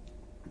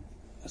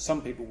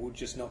 Some people would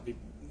just not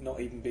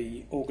even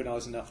be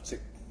organised enough to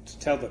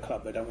tell the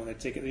club they don't want their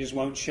ticket. They just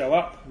won't show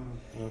up.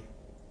 Mm.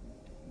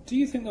 Do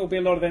you think there will be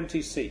a lot of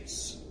empty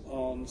seats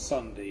on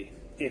Sunday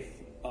if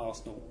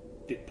Arsenal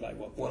did play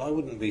Watford? Well, I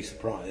wouldn't be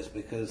surprised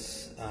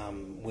because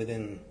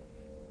within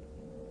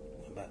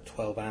about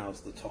 12 hours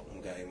of the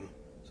Tottenham game,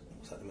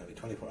 so maybe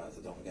 24 hours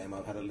of the Tottenham game,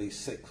 I've had at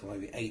least 6 or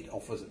maybe 8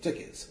 offers of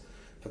tickets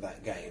for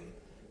that game.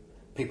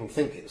 People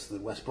think it's the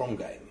West Brom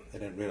game. They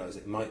don't realise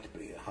it might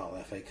be a Hull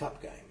FA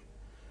Cup game.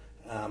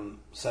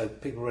 So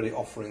people are really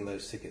offering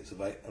those tickets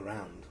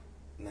around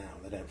now.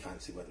 They don't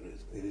fancy whether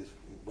it is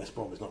West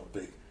Brom is not a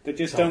big. They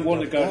just don't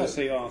want to go to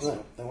see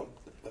Arsenal. No,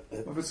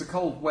 if it's a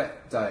cold,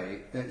 wet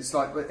day, it's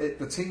like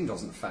the team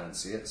doesn't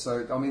fancy it.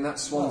 So I mean, that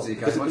Swansea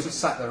game, I just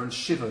sat there and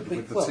shivered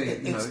with the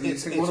team. You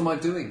think, what am I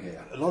doing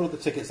here? A lot of the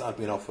tickets that I've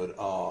been offered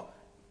are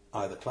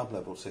either club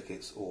level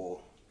tickets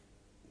or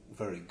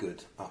very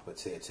good upper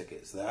tier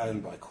tickets. They're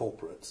owned by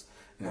corporates.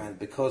 And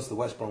because the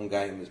West Brom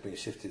game has been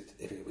shifted,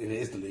 if it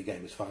is the league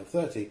game, it's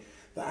 5:30,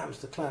 that happens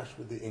to clash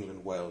with the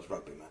England-Wales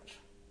rugby match.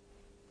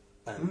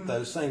 And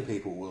those same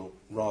people will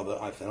rather,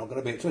 if they're not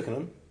going to be at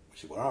Twickenham,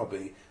 which is where I'll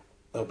be,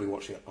 they'll be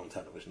watching it on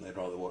television. They'd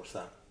rather watch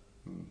that.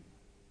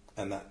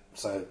 And that,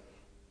 so...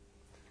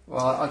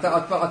 Well,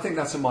 I think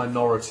that's a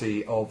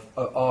minority of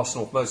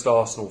Arsenal. Most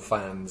Arsenal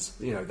fans,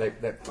 I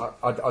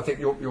think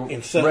you're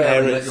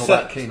rare that you're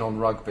that keen on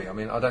rugby. I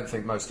mean, I don't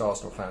think most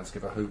Arsenal fans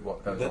give a hoot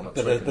what goes on at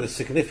Twickenham. But a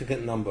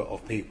significant number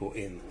of people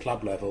in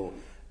club level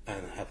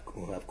and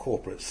who have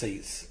corporate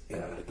seats in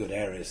the good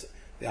areas,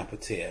 the upper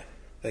tier,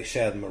 they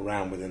share them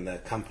around within their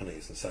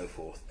companies and so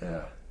forth.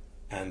 Yeah.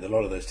 And a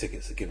lot of those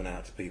tickets are given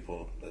out to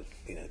people,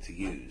 to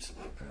use,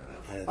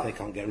 and they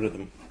can't get rid of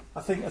them.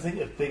 I think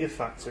a bigger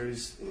factor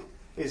is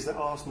that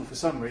Arsenal, for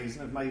some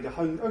reason, have made a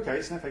home... OK,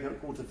 it's an FA Cup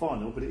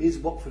quarter-final, but it is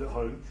Watford at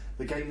home.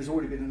 The game has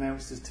already been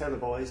announced as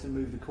televised and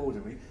moved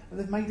accordingly. And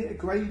they've made it a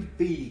Grade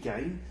B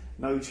game.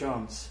 No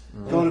chance.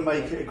 Got to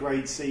make it a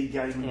Grade C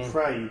game and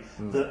pray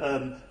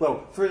that...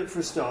 for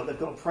a start, they've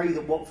got to pray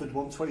that Watford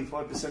want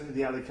 25% of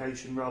the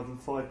allocation rather than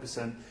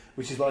 5%,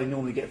 which is what they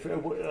normally get for...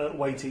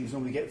 away teams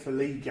normally get for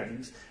league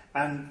games.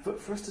 And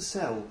for us to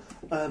sell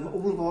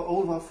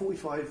all of our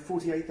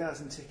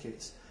 48,000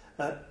 tickets...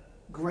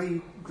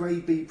 Grade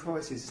B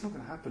prices, it's not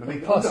going to happen. I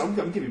mean, plus,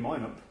 I'm giving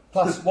mine up.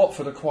 Plus,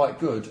 Watford are quite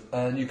good,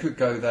 and you could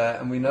go there,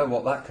 and we know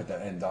what that could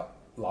end up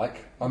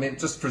like. I mean,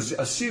 just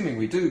assuming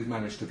we do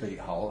manage to beat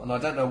Hull, and I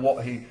don't know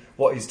what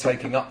he's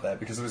taking up there,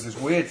 because there was this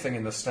weird thing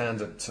in the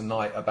Standard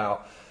tonight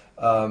about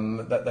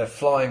that they're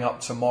flying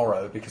up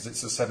tomorrow because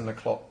it's a 7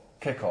 o'clock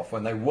kickoff,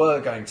 when they were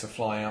going to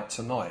fly out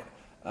tonight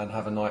and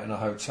have a night in a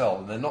hotel,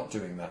 and they're not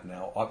doing that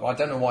now. I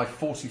don't know why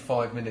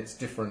 45 minutes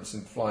difference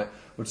in flight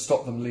would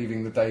stop them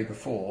leaving the day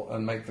before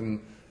and make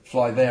them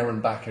fly there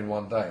and back in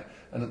one day.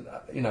 And,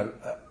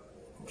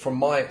 from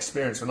my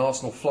experience, when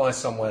Arsenal fly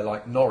somewhere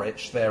like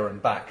Norwich there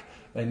and back,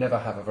 they never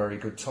have a very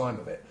good time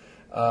of it.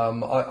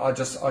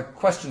 I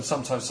question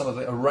sometimes some of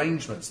the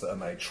arrangements that are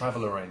made,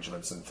 travel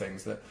arrangements and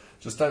things, that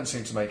just don't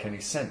seem to make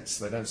any sense.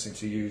 They don't seem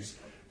to use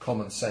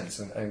common sense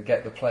and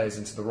get the players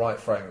into the right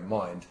frame of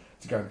mind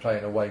to go and play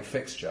an away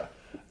fixture.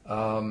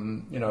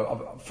 From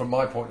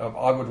my point of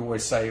view, I would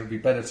always say it would be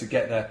better to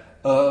get there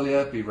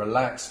earlier, be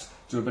relaxed,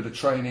 do a bit of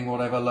training,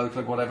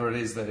 local, whatever it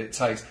is that it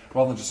takes,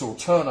 rather than just sort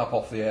of turn up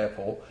off the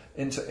airport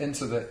into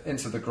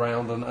the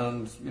ground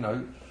and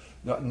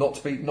not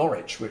to beat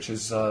Norwich, which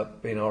has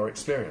been our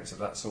experience of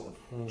that sort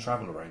of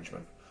travel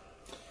arrangement.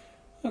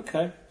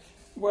 Okay,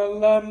 well,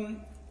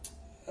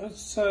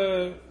 let's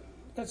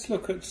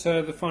look at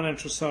the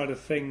financial side of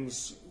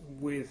things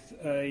with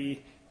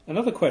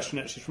another question,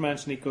 actually, from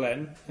Anthony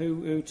Glenn,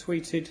 who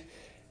tweeted,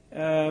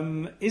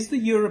 is the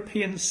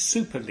European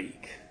Super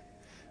League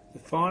the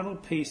final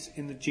piece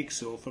in the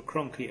jigsaw for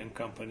Kroenke and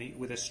company,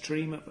 with a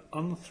stream of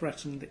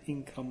unthreatened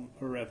income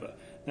forever?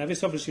 Now,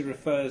 this obviously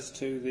refers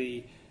to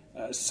the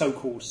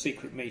so-called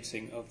secret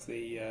meeting of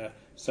the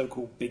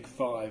so-called Big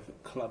Five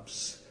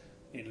clubs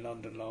in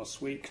London last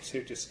week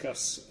to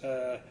discuss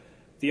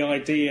the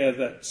idea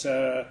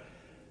that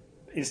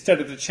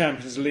instead of the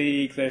Champions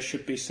League, there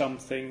should be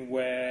something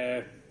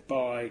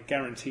whereby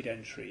guaranteed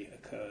entry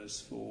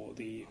occurs for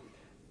the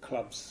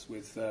clubs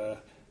with the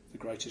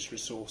greatest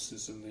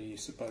resources and the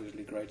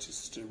supposedly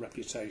greatest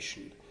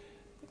reputation.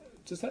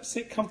 Does that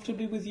sit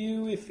comfortably with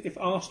you if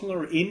Arsenal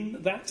are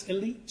in that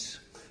elite?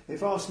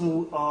 If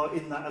Arsenal are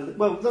in that elite,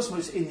 well, that's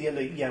what's in the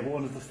elite. Yeah, we're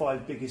one of the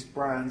 5 biggest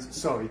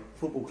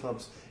football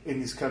clubs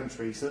in this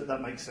country, so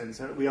that makes sense.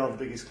 We are the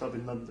biggest club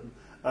in London.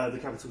 the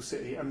capital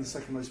city and the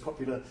second most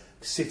popular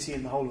city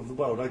in the whole of the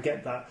world. I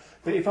get that.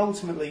 But if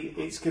ultimately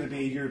it's going to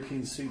be a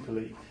European Super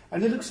League,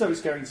 and it looks like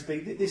it's going to be,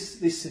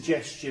 this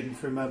suggestion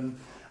from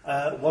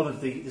one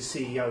of the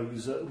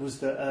CEOs was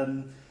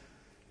that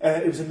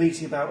it was a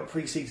meeting about a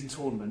pre-season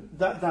tournament.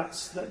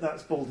 That's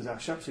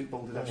balderdash, absolute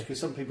balderdash, because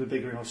some people are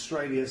bigger in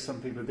Australia,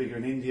 some people are bigger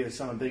in India,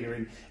 some are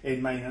bigger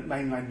in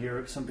mainland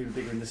Europe, some people are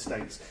bigger in the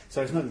States.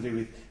 So it's nothing to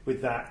do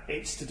with that.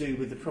 It's to do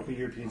with the proper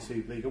European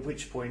Super League, at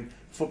which point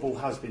football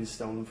has been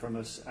stolen from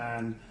us,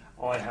 and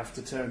I have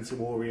to turn to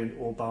Orient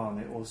or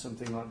Barnet or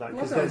something like that. I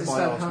don't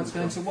understand how it's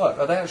going to work.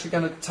 Are they actually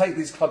going to take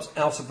these clubs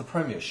out of the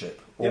Premiership?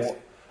 Yes.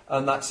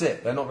 And that's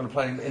it. They're not going to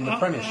play in the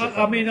Premiership.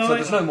 I mean, so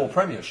there's no more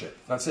Premiership.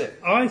 That's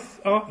it.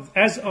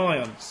 As I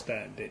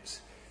understand it,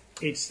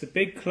 it's the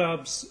big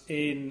clubs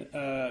in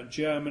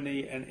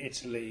Germany and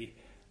Italy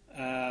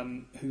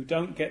who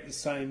don't get the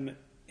same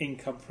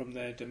income from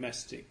their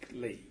domestic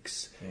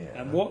leagues.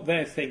 Yeah. And what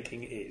they're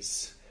thinking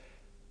is,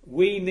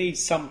 we need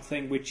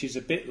something which is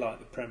a bit like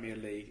the Premier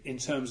League in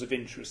terms of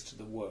interest to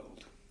the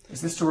world. Is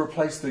this to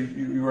replace the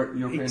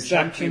European exactly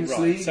Champions right.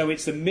 League? So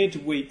it's a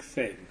midweek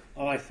thing,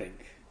 I think.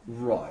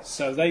 Right.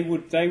 So they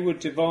would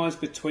devise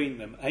between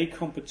them a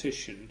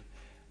competition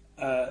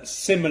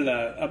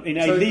similar in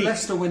a league. So league. if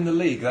Leicester win the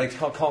league, they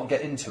can't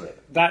get into it.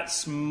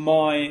 That's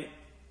my.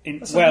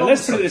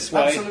 Let's put it this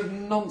way. Absolute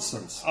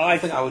nonsense. I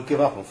think I would give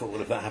up on football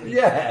if that happened.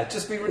 Yeah,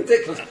 just be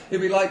ridiculous. It'd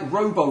be like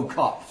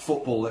RoboCup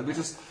football. It'd be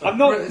just. I'm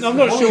not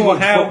sure Hollywood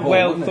how football,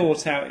 well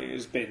thought out it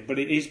has been, but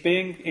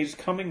it's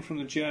coming from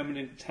the German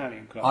and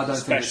Italian clubs,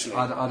 especially.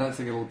 I don't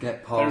think it'll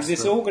get past. There is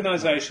this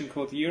organisation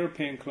called the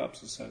European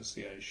Clubs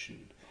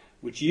Association,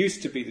 which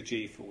used to be the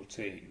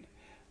G14,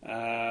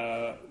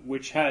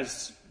 which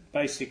has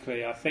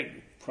basically, I think,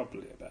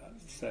 probably about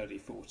 30,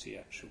 40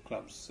 actual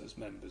clubs as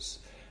members.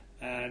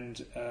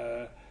 And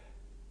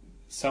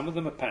some of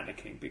them are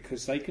panicking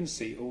because they can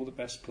see all the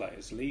best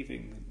players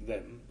leaving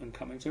them and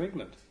coming to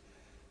England.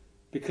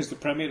 Because the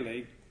Premier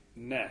League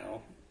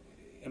now,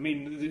 I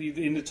mean,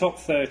 in the top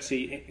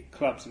 30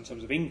 clubs in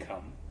terms of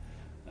income,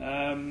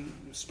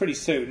 pretty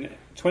soon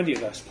 20 of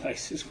those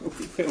places will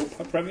be filled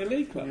by Premier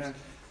League clubs. Yeah.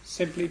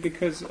 Simply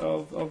because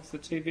of the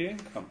TV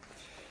income.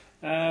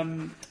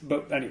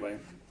 But anyway,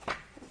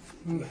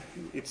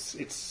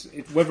 it's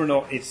whether or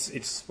not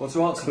it's well,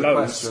 to answer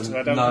closed, the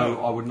question,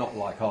 I would not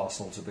like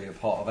Arsenal to be a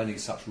part of any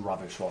such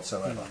rubbish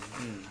whatsoever,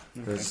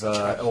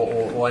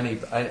 or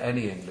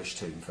any English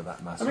team for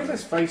that matter. I mean,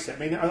 let's face it. I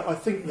mean, I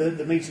think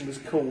the meeting was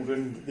called,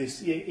 and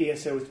this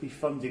ESL was to be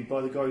funded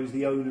by the guy who's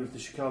the owner of the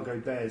Chicago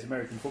Bears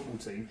American football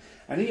team,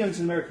 and he owns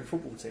an American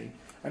football team.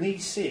 And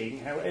he's seeing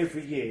how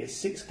every year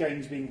 6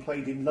 games being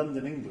played in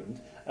London, England,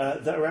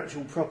 that are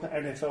actual proper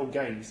NFL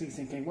games. He's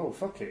thinking, well,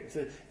 fuck it.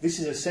 This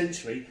is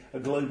essentially a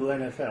global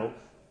NFL.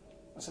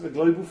 Let's have a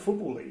global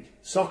football league.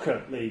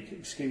 Soccer league,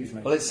 excuse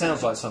me. Well, it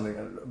sounds like something,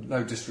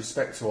 no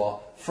disrespect to our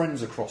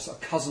friends our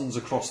cousins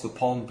across the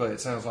pond, but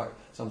it sounds like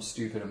some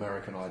stupid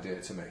American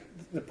idea to me.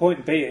 The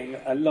point being,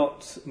 a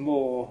lot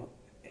more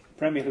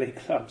Premier League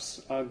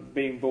clubs are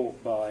being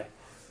bought by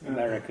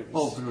Americans.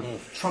 Well,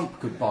 Trump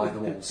could buy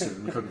them all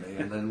soon, couldn't he?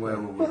 And then where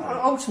will we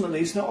go?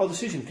 Ultimately, it's not our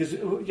decision because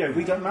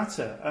we don't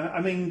matter.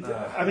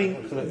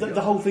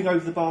 The whole thing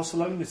over the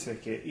Barcelona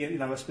ticket,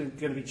 it's going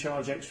to be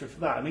charged extra for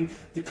that. I mean,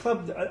 the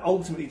club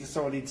ultimately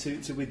decided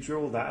to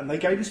withdraw that, and they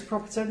gave us a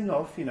proper telling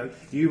off.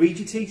 You read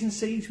your T's and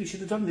C's. We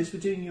should have done this. We're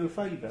doing you a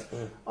favour.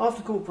 Yeah.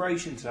 After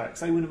corporation tax,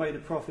 they would have made a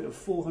profit of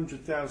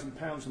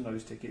 £400,000 on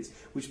those tickets,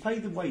 which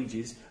paid the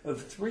wages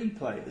of 3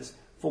 players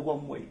for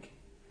 1 week.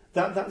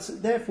 That's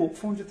therefore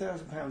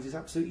 £400,000 is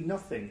absolutely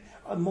nothing.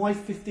 My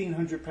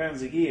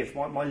 £1,500 a year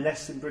for my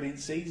less than brilliant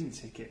season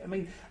ticket. I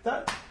mean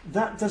that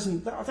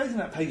doesn't. I don't think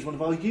that pays one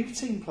of our youth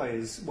team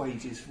players'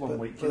 wages for 1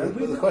 week. But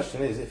the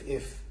question is,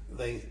 if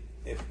they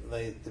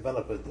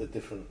develop a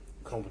different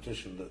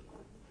competition that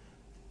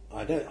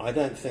I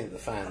don't think the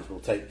fans will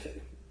take to.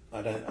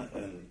 I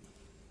don't.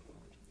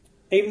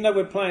 Even though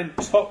we're playing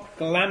top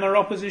glamour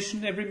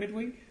opposition every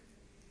midweek.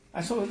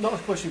 That's not a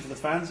question for the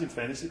fans. In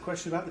fairness, it's a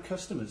question about the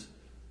customers.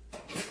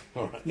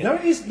 Right. No,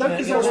 it is. No,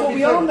 because that's what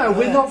we are now.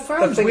 We're not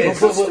fans. We're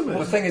customers.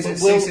 The thing is, it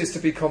ceases to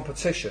be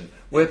competition.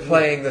 We're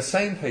playing the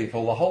same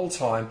people the whole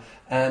time,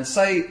 and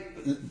say,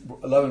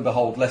 lo and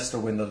behold, Leicester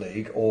win the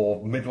league, or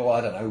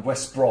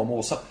West Brom,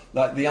 or something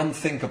like the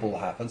unthinkable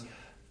happens.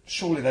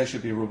 Surely they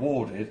should be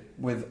rewarded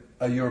with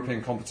a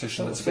European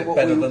competition that's a bit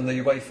better than the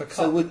UEFA Cup.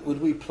 So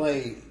would we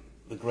play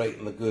the great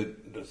and the good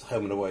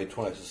home and away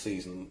twice a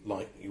season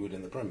like you would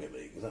in the Premier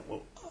League? Is that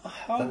what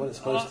it's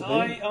supposed to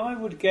be? I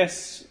would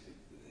guess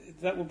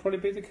that would probably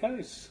be the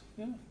case.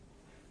 Yeah.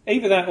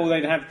 Either that, or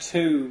they'd have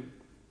two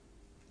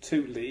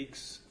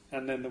leagues,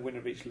 and then the winner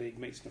of each league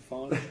meets in the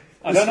final.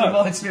 I don't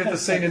know. This reminds me of the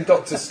scene in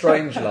Doctor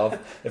Strangelove.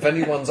 If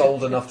anyone's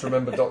old enough to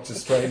remember Doctor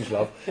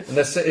Strangelove, and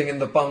they're sitting in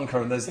the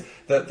bunker, and there's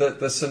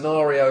the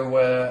scenario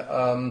where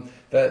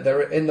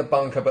they're in the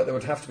bunker, but there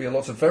would have to be a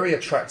lot of very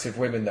attractive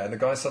women there. And the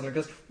guy suddenly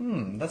goes,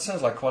 that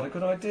sounds like quite a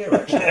good idea,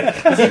 actually.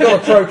 Because we've got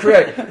to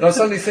procreate. And I was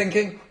suddenly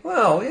thinking,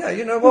 well, yeah,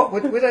 you know what?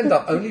 We'd end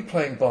up only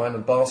playing Bayern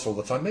and Barca all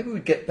the time. Maybe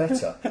we'd get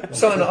better.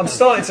 So I'm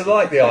starting to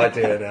like the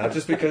idea now,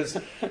 just because,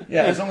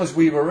 yeah, as long as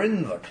we were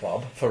in the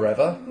club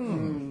forever.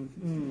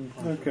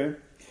 Okay.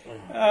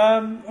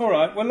 All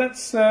right. Well,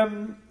 let's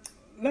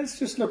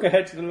just look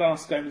ahead to the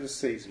last game of the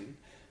season.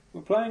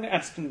 We're playing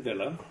Aston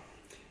Villa.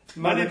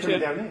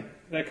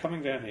 They're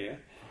coming down here.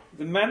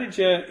 The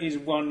manager is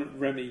one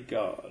Remy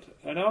Gard.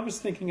 And I was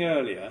thinking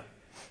earlier,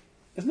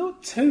 there's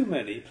not too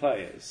many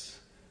players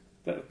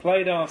that have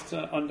played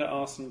under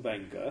Arsene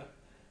Wenger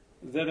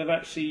that have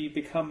actually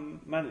become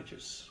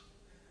managers.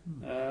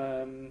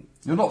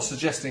 You're not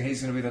suggesting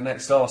he's going to be the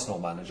next Arsenal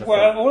manager?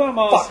 Well, all I'm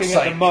asking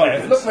at the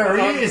moment... Look where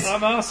he is!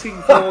 I'm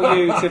asking for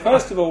you to,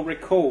 first of all,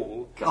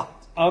 recall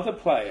other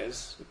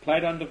players who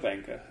played under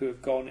Wenger who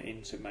have gone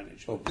into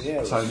management.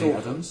 Tony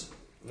Adams.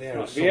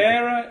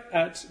 Vieira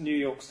at New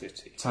York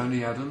City.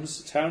 Tony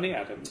Adams.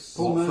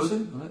 Paul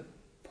Merson.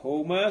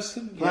 Paul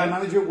Merson. Player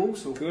manager at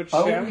Walsall. Good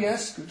shout. Oh,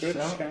 yes, good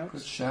shout.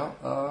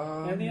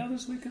 shout. Any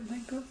others we can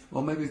think of?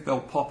 Well, maybe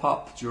they'll pop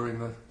up during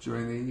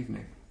the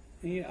evening.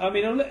 Yeah, I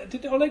mean,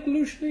 did Oleg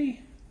Lushny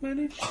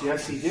manage?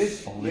 Yes, he did.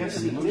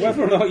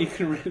 Whether or not you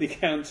can really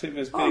count him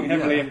as being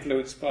heavily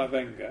influenced by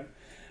Wenger.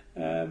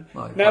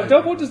 Now,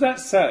 Doug, what does that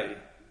say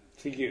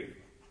to you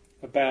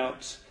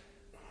about...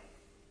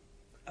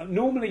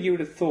 normally you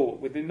would have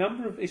thought, with the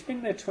number of... He's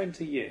been there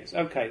 20 years.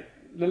 Okay,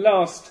 the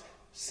last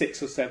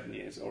 6 or 7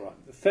 years, all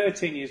right. The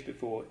 13 years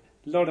before,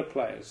 a lot of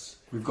players.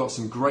 We've got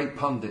some great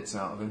pundits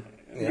out of him.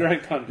 Yeah.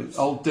 Great pundits.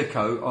 Old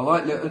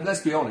Dicko.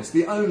 Let's be honest,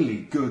 the only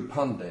good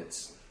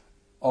pundits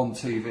on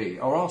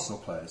TV are Arsenal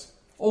players.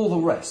 All the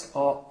rest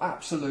are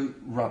absolute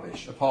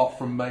rubbish, apart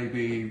from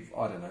maybe,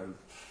 I don't know,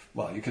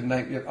 well, you can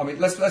name... I mean,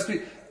 let's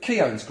be...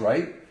 Keown's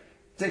great.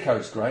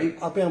 Dicko's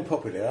great. I'll be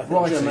unpopular. I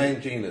think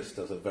Jermaine Genius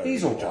does a very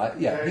He's good all job. right,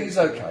 yeah, he's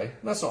okay.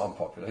 That's not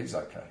unpopular, he's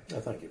okay.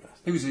 Oh, thank you,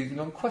 Beth. He was even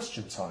on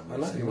Question Time. I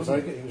know, he was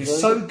wasn't very good. He's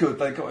so good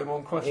they got him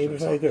on Question Time. He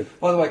was very good.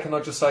 By the way, can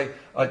I just say,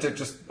 I did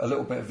just a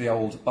little bit of the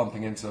old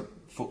bumping into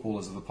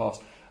footballers of the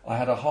past. I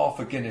had a half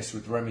a Guinness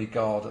with Remy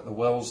Gard at the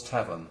Wells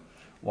Tavern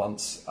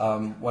once,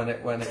 when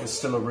it was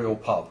still a real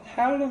pub.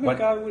 How long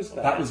ago was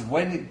that? That was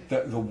when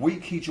the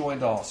week he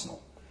joined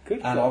Arsenal.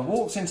 Good and God. I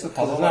walked into the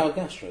pub. It's now a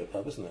gastro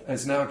pub, isn't it?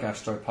 It's now a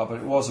gastro pub,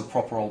 and it was a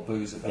proper old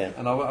boozer then. Yeah.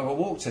 And I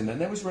walked in, and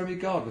there was Remy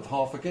Gard with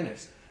half a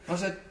Guinness. I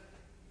said,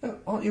 "Oh,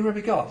 aren't you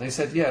Remy Gard?" And he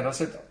said, "Yeah." And I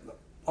said,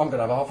 "I'm going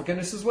to have a half a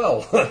Guinness as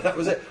well." That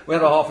was it. We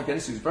had a half a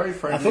Guinness. He was very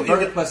friendly,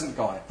 very pleasant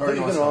guy. Very nice.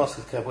 You were going to ask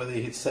us, Kev, whether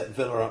he'd set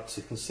Villa up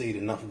to concede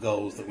enough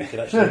goals that we could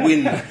actually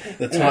win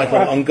the title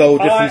on goal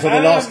difference on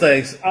the last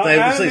day of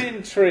the season. I'm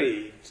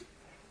intrigued.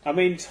 I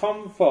mean,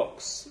 Tom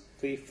Fox,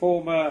 the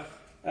former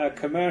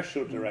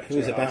commercial director... Who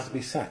is about to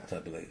be sacked, I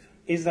believe.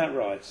 Is that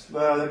right?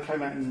 Well, that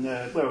came out in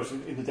it was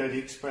in the Daily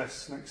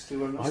Express next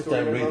to I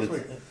don't read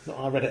it.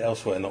 I read it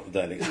elsewhere, not the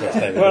Daily Express.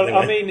 David, well, anyway.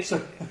 I mean,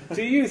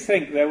 do you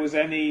think there was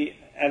any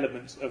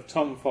elements of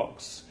Tom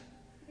Fox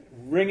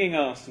ringing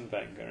Arsene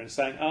Wenger and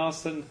saying,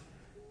 "Arsene,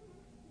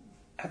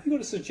 have you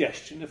got a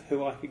suggestion of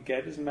who I could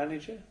get as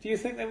manager?" Do you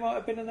think there might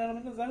have been an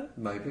element of that?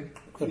 Maybe.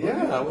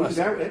 Yeah, I wouldn't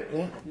doubt it.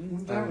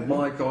 Yeah.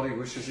 My God, he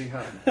wishes he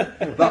hadn't.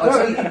 But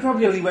well, he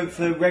probably only went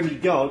for Remy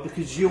Gard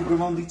because Gilles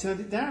Gramondi turned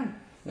it down.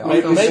 Yeah,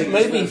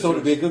 maybe he thought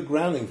it'd be a good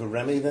grounding for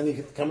Remy, then he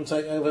could come and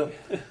take over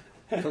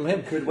from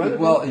him.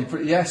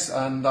 Yes,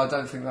 and I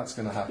don't think that's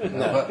going to happen.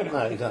 No,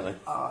 exactly.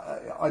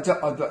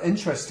 But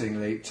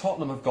interestingly,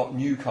 Tottenham have got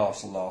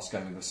Newcastle last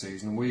game of the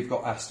season, and we've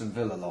got Aston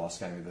Villa last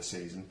game of the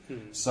season.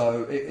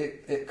 So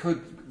it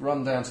could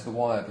run down to the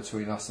wire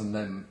between us and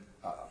them.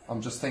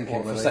 I'm just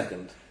thinking for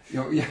second.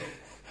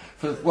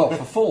 For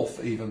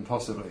fourth even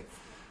possibly,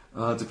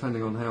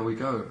 depending on how we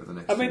go over the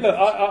next. I mean,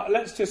 look,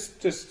 let's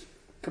just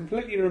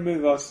completely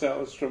remove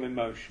ourselves from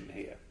emotion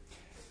here.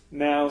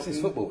 Now, this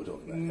is football we're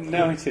talking about.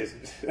 No, it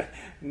isn't.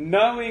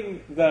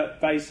 Knowing that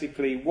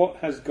basically what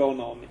has gone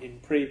on in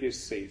previous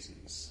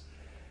seasons,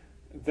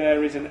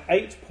 there is an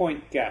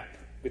 8-point gap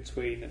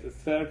between the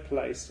third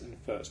place and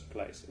first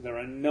place. There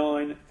are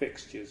 9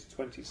 fixtures,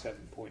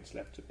 27 points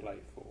left to play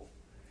for.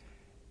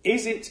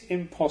 Is it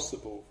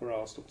impossible for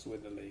Arsenal to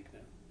win the league now?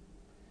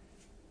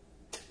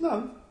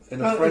 No.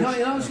 In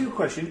answer to your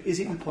question, is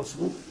it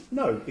impossible?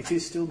 No, it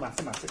is still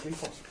mathematically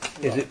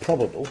possible. Is it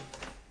probable?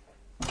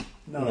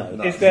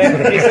 No. Is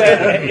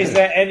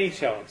there any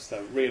chance,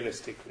 though,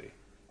 realistically?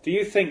 Do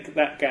you think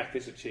that gap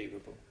is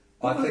achievable?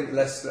 I think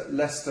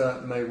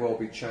Leicester may well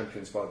be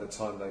champions by the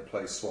time they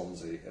play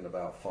Swansea in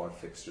about 5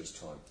 fixtures'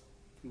 time.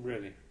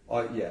 Really?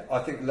 I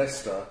think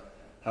Leicester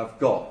have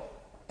got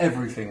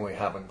everything we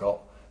haven't got.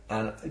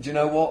 And do you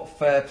know what?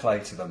 Fair play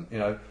to them. You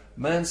know,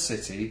 Man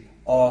City,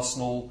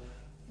 Arsenal,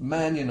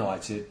 Man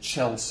United,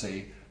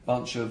 Chelsea,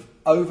 bunch of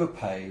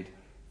overpaid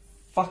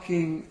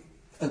fucking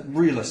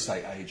real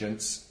estate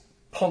agents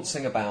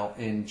poncing about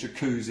in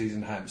jacuzzis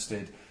in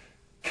Hampstead,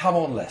 Come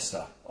on,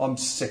 Leicester. I'm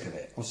sick of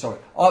it. I'm sorry.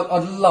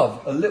 I'd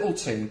love a little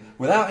team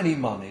without any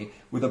money,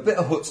 with a bit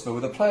of chutzpah,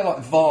 with a player like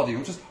Vardy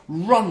who'll just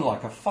run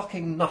like a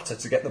fucking nutter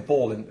to get the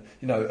ball in,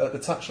 at the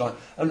touchline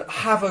and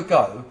have a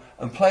go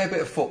and play a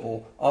bit of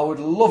football. I would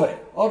love it.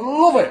 I'd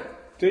love it.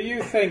 Do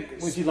you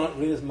think... Would you like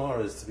Riyad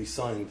Mahrez to be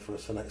signed for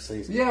us for next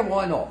season? Yeah,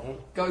 why not?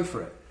 Go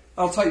for it.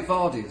 I'll take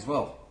Vardy as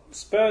well.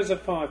 Spurs are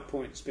 5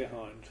 points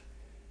behind.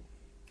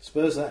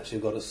 Spurs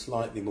actually got a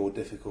slightly more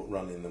difficult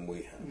run-in than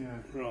we have. Yeah.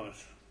 Right.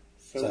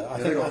 So I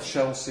They think got that's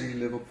Chelsea,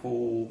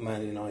 Liverpool,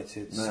 Man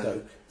United, Man-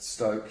 Stoke.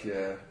 Stoke,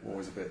 yeah,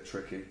 always a bit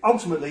tricky.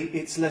 Ultimately,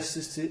 it's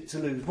Leicester's to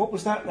lose. What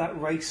was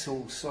that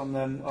racehorse on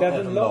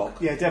Devon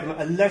Lock? Yeah, Devon.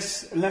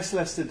 Unless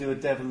Leicester do a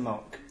Devon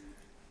Lock,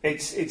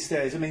 it's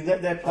theirs. I mean,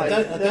 they're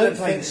playing. They're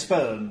playing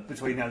sperm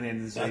between now and the end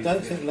of the season. I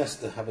don't think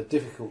Leicester have a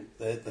difficult.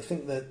 I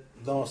think their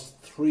last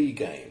 3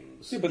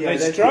 games. Yeah, but Yeah,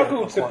 they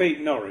struggled to beat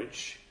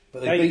Norwich.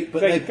 But They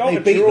they got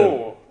a beat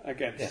draw them.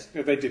 against...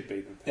 Yeah, they did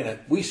beat them.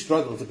 We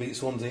struggled to beat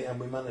Swansea and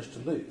we managed to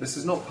lose. This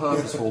is not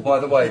purposeful, by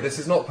the way. This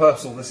is not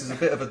personal. This is a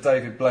bit of a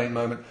David Blaine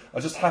moment. I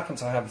just happen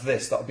to have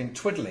this that I've been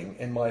twiddling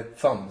in my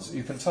thumbs.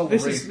 You can tell the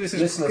This is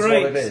listeners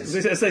great. what it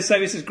is. As they say,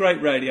 this is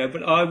great radio,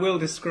 but I will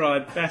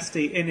describe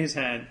Basti in his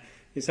hand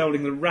is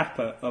holding the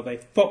wrapper of a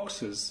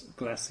Fox's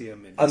Glacier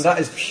Mint. And that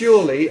is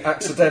purely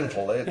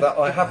accidental. That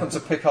I happened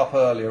to pick up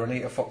earlier and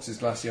eat a Fox's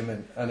Glacier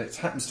Mint, and it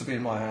happens to be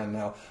in my hand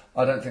now.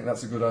 I don't think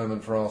that's a good omen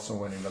for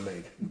Arsenal winning the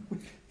league.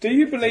 Do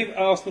you believe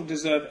Arsenal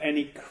deserve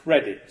any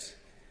credit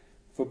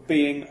for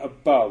being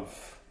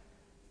above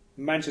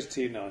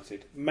Manchester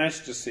United,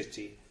 Manchester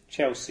City,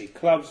 Chelsea,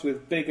 clubs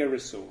with bigger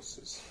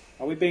resources?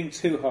 Are we being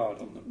too hard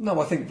on them? No,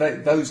 I think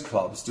those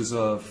clubs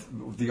deserve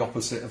the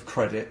opposite of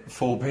credit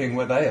for being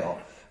where they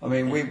are. I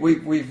mean,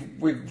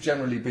 we've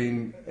generally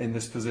been in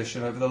this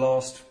position over the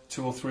last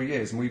 2 or 3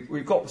 years, and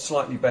we've got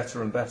slightly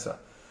better and better.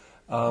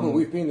 Well,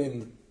 we've been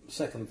in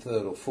second,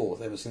 third, or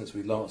fourth ever since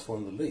we last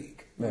won the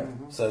league. Yeah.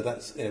 So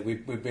that's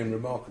we've been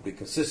remarkably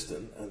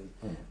consistent, and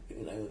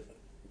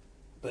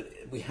but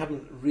we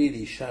haven't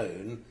really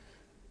shown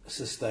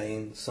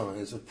sustained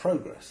signs of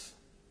progress.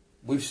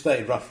 We've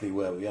stayed roughly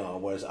where we are,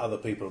 whereas other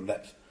people have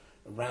leapt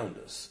around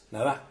us.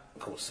 Now that,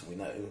 of course, we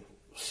know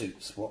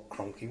suits what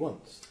Kroenke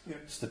wants. Yeah.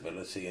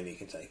 Stability, and he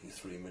can take you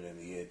 $3 million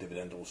a year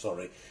dividend,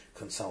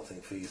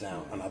 consulting fees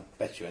out, and I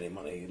bet you any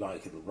money you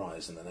like it'll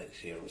rise in the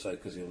next year or so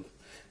because you'll have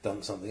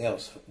done something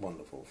else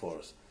wonderful for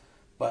us.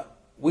 But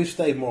we've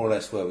stayed more or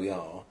less where we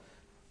are,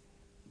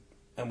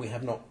 and we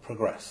have not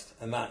progressed,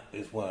 and that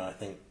is where I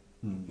think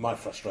my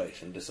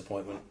frustration,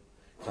 disappointment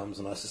comes,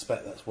 and I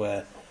suspect that's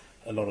where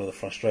a lot of the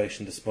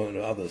frustration, disappointment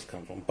of others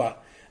come from.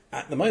 But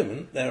at the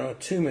moment, there are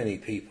too many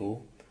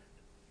people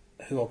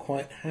who are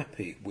quite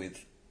happy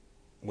with,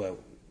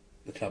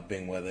 the club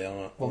being where they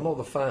are. Well, not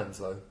the fans,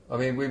 though. I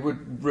mean, we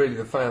would really,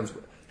 the fans...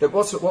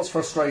 What's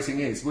frustrating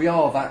is we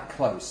are that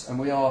close, and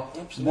we are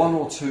Absolutely. 1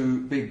 or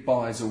 2 big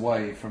buys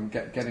away from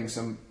getting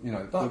some, the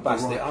right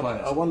players.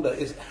 I wonder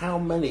how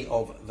many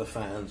of the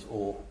fans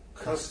or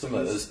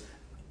customers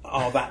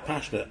are that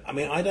passionate. I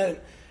mean, I don't...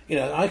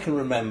 I can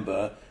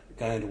remember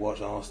going to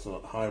watch Arsenal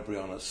at Highbury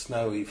on a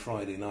snowy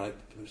Friday night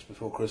just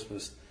before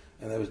Christmas,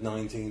 and there was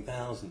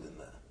 19,000 in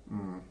there.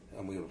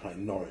 And we were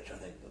playing Norwich, I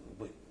think,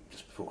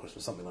 just before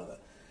Christmas, something like that.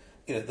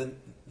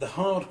 The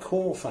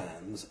hardcore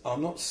fans are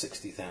not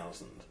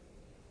 60,000.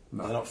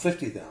 No. They're not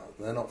 50,000.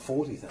 They're not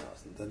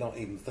 40,000. They're not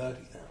even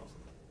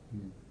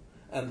 30,000.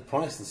 And the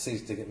price of the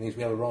season ticket means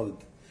we have a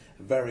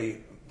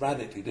very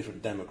radically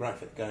different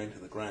demographic going to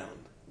the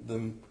ground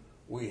than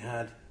we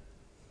had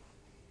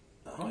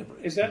at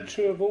Highbury. Is that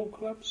true of all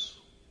clubs?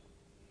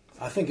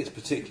 I think it's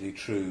particularly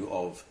true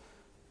of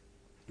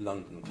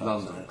London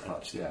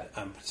clubs, yeah.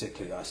 And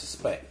particularly, I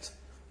suspect,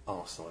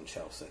 Arsenal and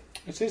Chelsea.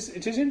 It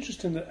is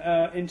interesting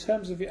that in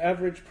terms of the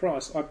average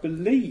price, I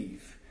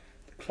believe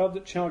the club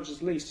that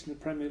charges least in the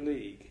Premier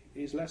League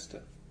is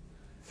Leicester.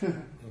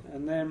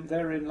 And then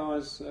therein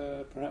lies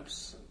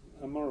perhaps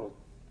a moral.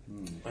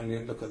 And you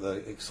look at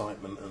the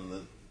excitement and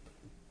the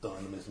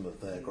dynamism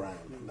of their ground.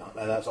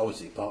 And that's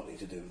obviously partly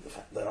to do with the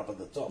fact they're up at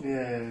the top.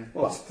 Yeah.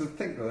 Well, to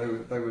think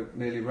that they were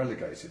nearly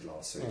relegated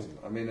last season.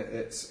 I mean,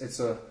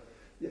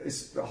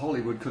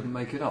 Hollywood couldn't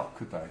make it up,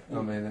 could they?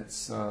 I mean,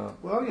 it's...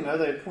 Well,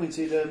 they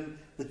appointed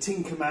the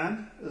Tinker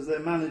Man as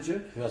their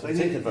manager. He hasn't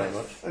tinkered very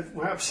much.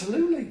 Well,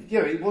 absolutely.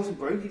 Yeah, he wasn't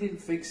broke. He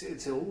didn't fix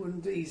it at all,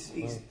 and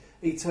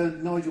he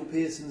turned Nigel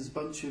Pearson's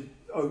bunch of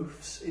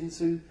oafs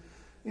into,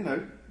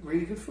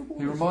 really good football.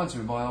 He reminds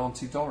me of my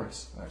Auntie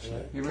Doris, actually.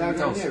 Yeah. He really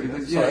Claudio does.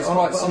 Ranieri, Yeah, it's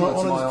quite similar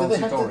to my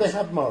Auntie Doris. Did they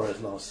have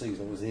Mahrez last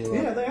season? Was he around?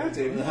 Yeah, they had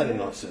him. They had him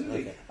last season.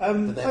 Absolutely.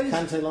 Okay. Did they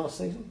have Kante last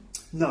season?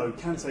 No,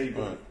 Kante.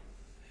 Right.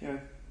 Yeah.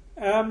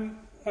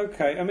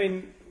 Okay, I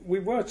mean, we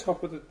were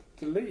top of the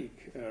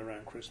league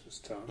around Christmas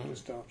time,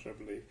 just after, I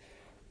believe.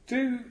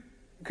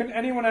 Can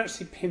anyone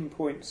actually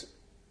pinpoint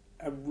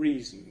a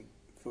reason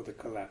for the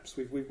collapse?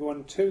 We've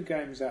won 2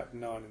 games out of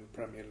 9 in the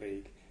Premier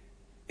League.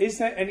 Is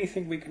there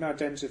anything we can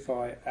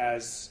identify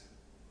as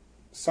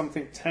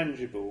something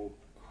tangible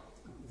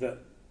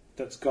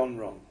that's gone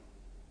wrong?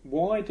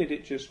 Why did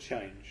it just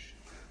change?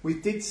 we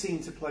did seem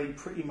to play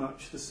pretty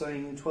much the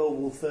same 12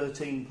 or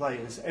 13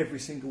 players every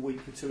single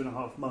week for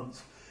 2.5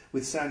 months.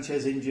 With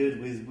Sanchez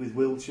injured, with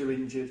Wiltshire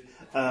injured,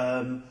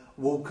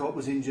 Walcott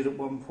was injured at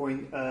one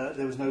point.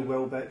 There was no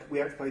Welbeck. We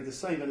had to play the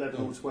same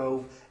 11 or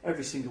 12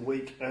 every single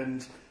week,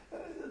 and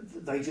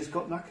they just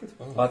got knackered.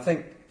 I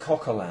think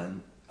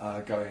Coquelin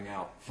going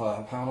out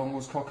for how long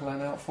was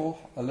Coquelin out for?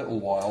 A little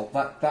while.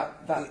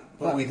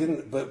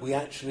 But we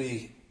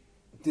actually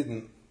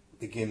didn't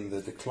begin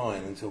the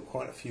decline until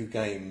quite a few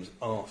games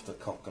after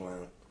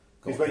Coquelin.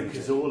 Because when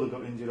Cazorla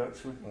got injured,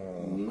 actually.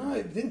 No,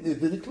 it didn't.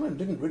 The decline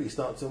didn't really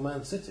start till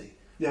Man City.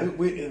 Yeah.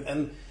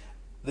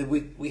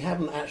 We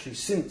haven't actually,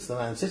 since the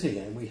Man City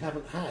game, we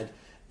haven't had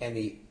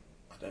any.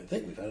 I don't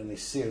think we've had any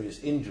serious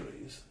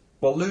injuries.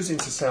 Well, losing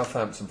to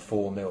Southampton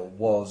 4-0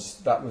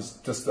 was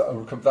just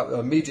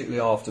immediately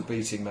after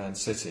beating Man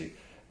City,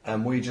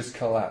 and we just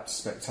collapsed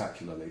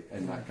spectacularly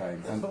in that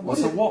game. And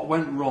so what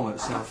went wrong at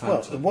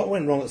Southampton? Well, what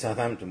went wrong at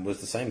Southampton was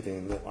the same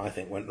thing that I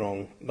think went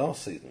wrong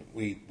last season.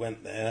 We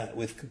went there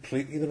with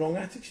completely the wrong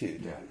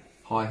attitude. Yeah,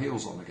 high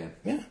heels on again.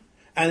 Yeah,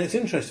 and it's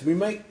interesting.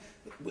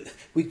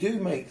 We do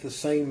make the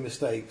same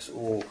mistakes,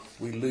 or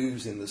we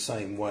lose in the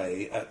same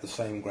way at the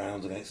same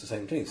grounds against the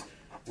same teams.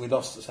 We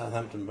lost at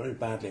Southampton very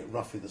badly at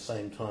roughly the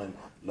same time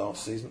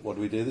last season. What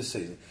do we do this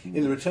season?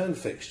 In the return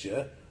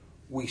fixture,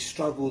 we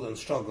struggled and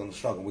struggled and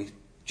struggled. We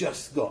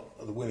just got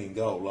the winning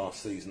goal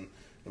last season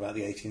about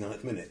the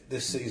 89th minute.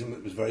 This season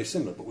it was very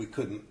similar, but we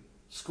couldn't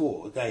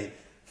score. Again,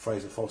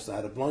 Fraser Foster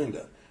had a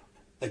blinder.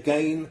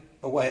 Again,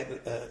 away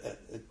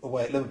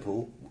at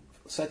Liverpool,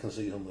 second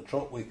season on the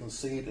trot, we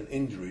conceded an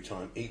injury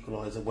time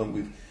equaliser when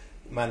we've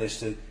managed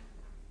to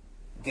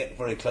get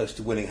very close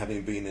to winning,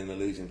 having been in a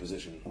losing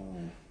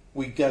position.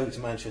 We go to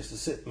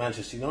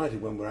Manchester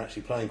United when we're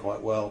actually playing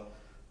quite well,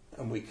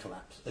 and we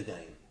collapse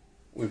again.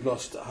 We've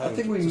lost at home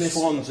to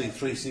Swansea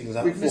 3 seasons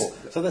out of 4.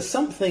 So there's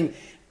something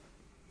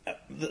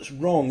that's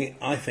wrong,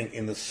 I think,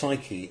 in the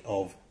psyche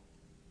of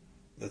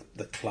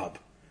the club,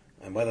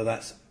 and whether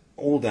that's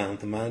all down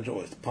to the manager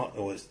or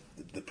it's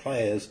the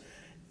players,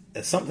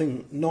 there's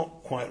something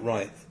not quite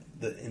right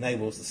that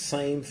enables the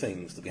same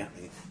things to be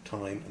happening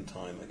time and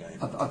time again.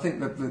 I think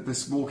that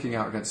this walking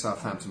out against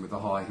Southampton with the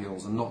high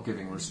heels and not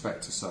giving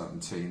respect to certain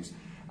teams,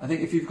 I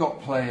think if you've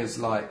got players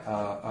like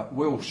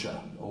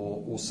Wiltshire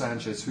or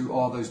Sanchez, who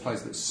are those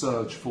players that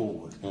surge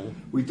forward,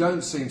 we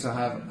don't seem to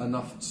have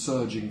enough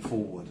surging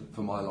forward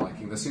for my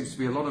liking. There seems to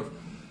be a lot of...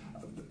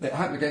 It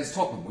happened against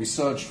Tottenham. We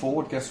surged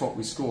forward, guess what,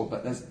 we scored.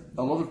 But there's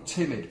a lot of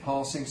timid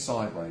passing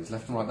sideways,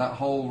 left and right, that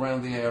whole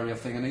round the area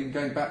thing, and even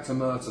going back to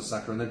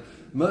Mertesacker, and then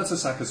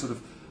Mertesacker sort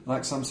of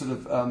like some sort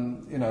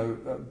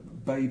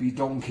of baby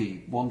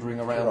donkey wandering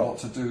around what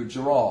to do.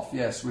 Giraffe,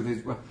 yes, with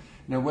his...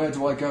 where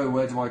do I go?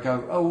 Where do I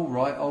go? Oh, all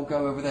right, I'll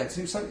go over there.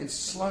 It's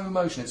slow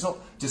motion. It's not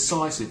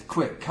decisive,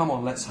 quick, come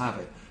on, let's have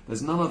it.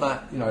 There's none of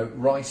that,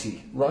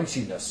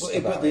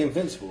 rightiness. But the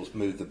Invincibles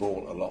moved the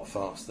ball a lot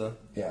faster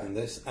in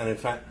this. And in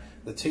fact,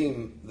 the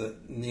team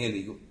that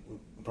nearly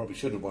probably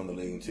should have won the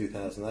league in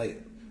 2008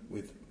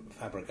 with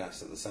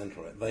Fabregas at the centre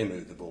of it, they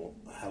moved the ball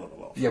a hell of a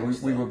lot faster. Yeah,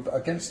 we were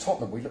against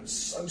Tottenham. We looked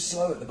so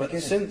slow at the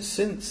beginning.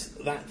 Since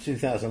that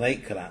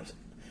 2008 collapse,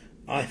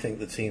 I think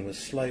the team has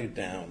slowed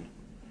down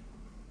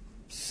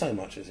so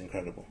much. It's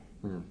incredible.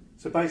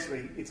 So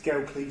basically, it's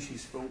Gail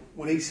Clichy's fault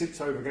when he slipped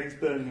over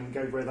against Birmingham and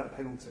gave away that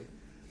penalty.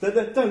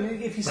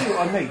 If you see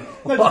what I mean.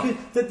 No,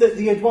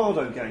 the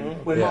Eduardo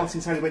game, when Martin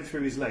Taylor went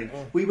through his leg,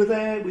 we were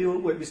there, it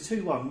was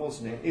 2-1,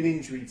 wasn't it, in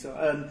injury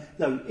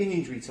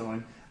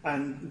time,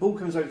 and the ball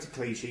comes over to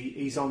Clichy,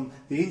 he's on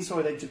the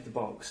inside edge of the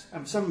box,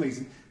 and for some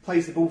reason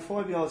plays the ball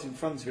 5 yards in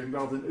front of him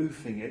rather than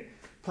oofing it.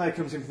 Player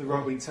comes in from the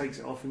right wing, takes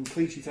it off, and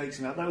Clichy takes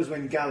him out. That was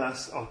when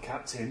Gallas, our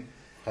captain,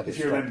 if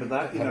you remember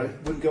that,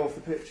 wouldn't go off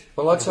the pitch.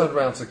 Well, I turned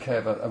around to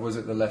Kev, was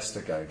it the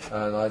Leicester game?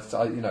 And I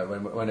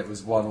when it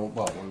was we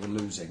were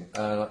losing.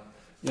 And,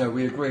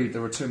 we agreed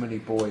there were too many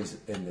boys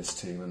in this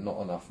team and not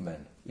enough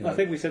men. I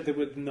think we said they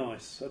were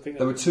nice. I think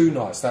they were too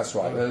nice, that's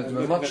right. They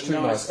were much too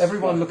nice.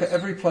 Everyone, look at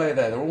every player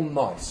there, they're all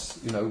nice.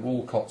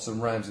 Walcott's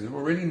and Ramsey, they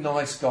were really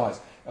nice guys.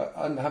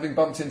 And having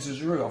bumped into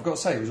Giroud, I've got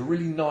to say, he was a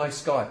really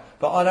nice guy.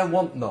 But I don't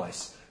want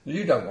nice.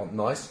 You don't want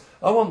nice.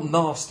 I want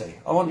nasty.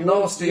 I want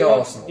nasty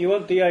Arsenal. You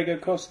want Diego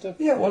Costa?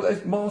 Yeah, well,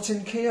 it's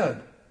Martin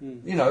Keown.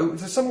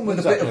 There's someone with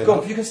a bit of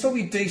golf. You can still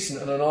be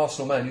decent and an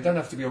Arsenal man. You don't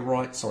have to be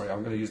sorry, I'm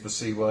going to use the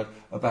C word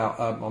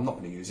about... I'm not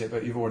going to use it,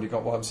 but you've already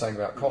got what I'm saying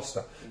about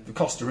Costa. The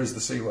Costa is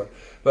the C word.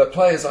 But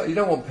players, you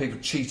don't want people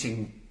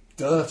cheating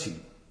dirty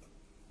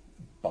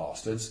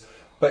bastards.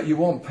 But you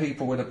want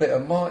people with a bit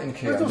of Martin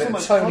Keown, a bit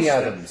of Tony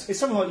Adams. It's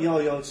something like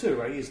Yaya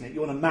Toure, isn't it? You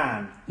want a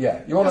man.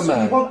 Yeah, you want a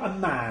man. You want a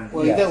man.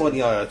 Well, you don't want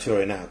Yaya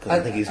Toure now, because I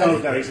think he's...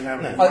 he's an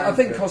arrogant. I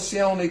think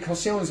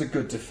Koscielny's a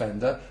good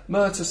defender.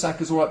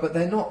 Mertesacker's all right, but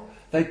they're not...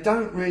 They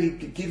don't really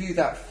give you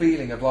that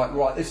feeling of like,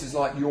 right, this is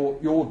like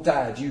your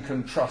dad, you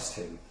can trust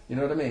him. You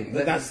know what I mean?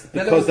 That's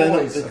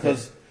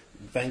because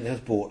Wenger has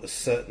bought a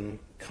certain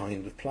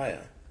kind of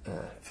player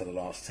for the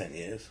last 10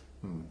 years.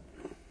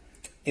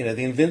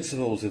 the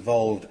Invincibles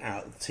evolved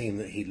out of the team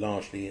that he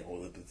largely,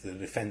 or the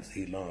defence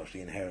he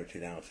largely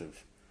inherited out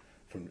of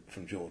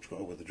from George,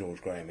 with the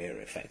George Graham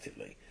era,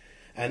 effectively.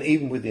 And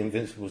even with the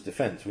Invincibles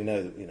defence, we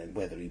know that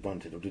whether he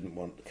wanted or didn't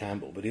want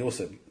Campbell, but he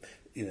also,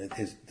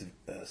 his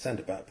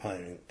centre-back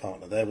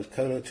partner there was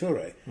Kolo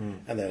Touré,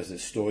 and there was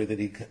this story that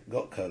he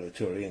got Kolo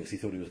Touré because he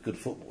thought he was a good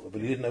footballer,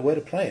 but he didn't know where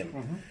to play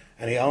him.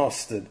 And he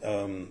asked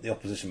the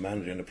opposition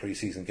manager in a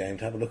pre-season game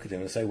to have a look at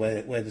him and say,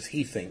 where does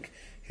he think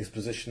his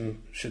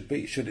position should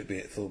be? Should it be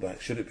at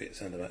full-back? Should it be at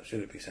centre-back?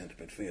 Should it be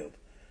centre-midfield?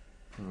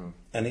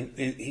 And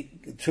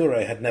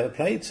Touré had never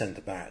played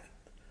centre-back.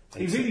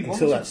 He really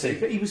wanted to,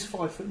 but he was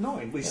 5'9".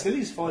 Well, he still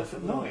is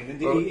 5'9",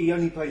 and he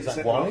only plays the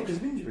second half because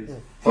of injuries.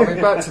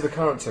 Well, back to the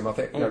current team, I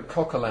think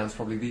Coquelin's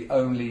probably the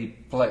only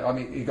player. I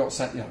mean, he got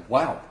sent.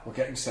 We're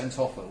getting sent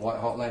off at White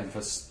Hart Lane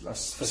for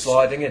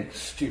sliding in.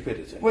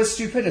 Stupidity. Well, it's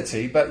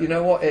stupidity, but you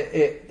know what?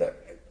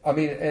 I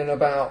mean, in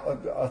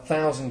about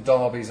 1,000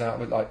 derbies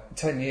out, like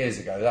 10 years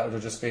ago, that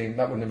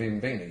wouldn't have even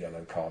been a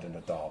yellow card in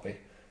a derby.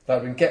 That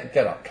would have been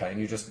get up, Kane.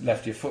 You just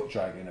left your foot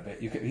dragging a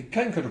bit.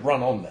 Kane could have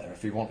run on there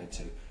if he wanted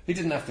to. He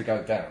didn't have to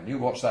go down. You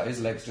watch that; his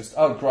legs just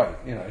great.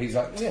 He's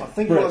like. I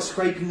think you're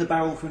scraping the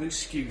barrel for an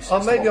excuse.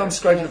 Maybe I'm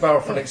scraping the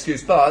barrel for an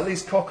excuse, but at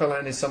least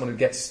Coquelin is someone who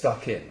gets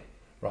stuck in,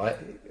 right?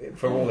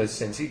 For all his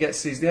sins,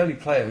 he's the only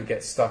player who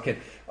gets stuck in.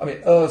 I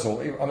mean,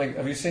 Ozil.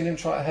 Have you seen him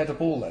try to head a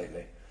ball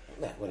lately?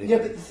 But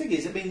the thing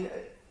is,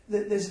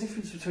 there's a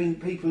difference between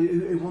people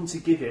who want to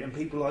give it and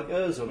people like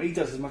Ozil. He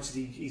does as much as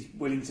he's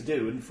willing to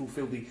do and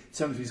fulfil the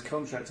terms of his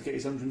contract to get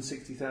his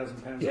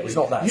 £160,000. Yeah, he's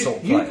not that sort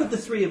of player. You put the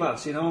three of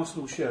us in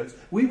Arsenal shirts,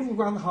 we will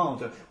run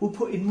harder, we'll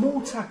put in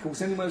more tackles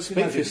than anyone else can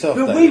Speak for yourself,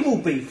 but Dave. we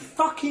will be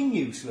fucking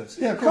useless.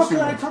 Yeah, of course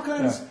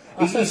Coquelin's...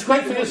 He's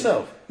great for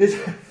yourself.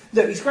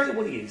 Look, he's great at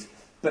what he is.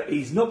 But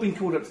he's not been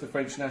called up to the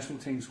French national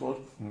team squad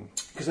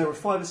because there were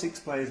 5 or 6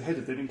 players ahead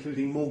of him,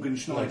 including Morgan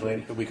Schneider.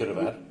 That we could have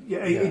had.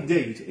 Yeah.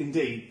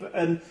 Indeed.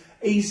 But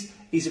he's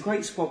a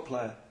great squad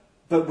player.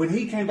 But when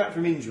he came back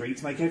from injury,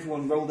 to make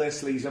everyone roll their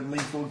sleeves up and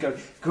lean forward and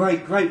go,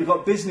 great, we've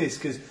got business,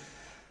 because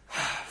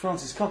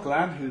Francis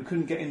Coquelin, who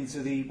couldn't get into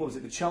the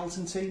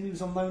Charlton team he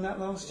was on loan at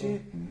last year,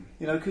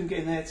 couldn't get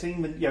in their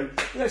team, and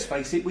let's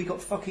face it, we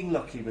got fucking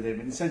lucky with him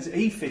in the sense that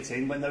he fit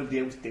in when nobody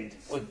else did.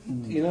 Well,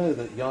 you know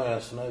that Yaya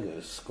Sanogo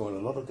is scoring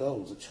a lot of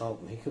goals at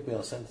Charlton. He could be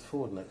our centre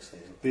forward next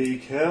season. Be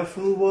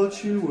careful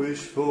what you wish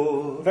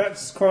for.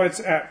 That's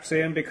quite apt,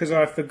 Ian, because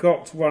I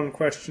forgot one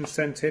question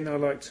sent in. I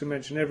like to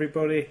mention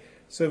everybody.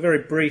 So a very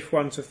brief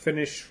one to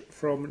finish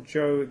from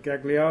Joe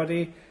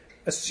Gagliardi.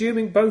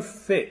 Assuming both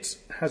fit,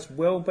 has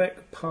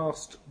Welbeck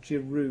passed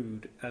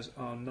Giroud as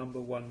our number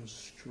one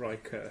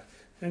striker?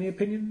 Any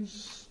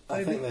opinions,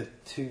 David? I think they're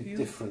two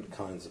different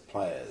kinds of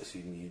players.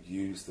 You'd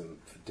use them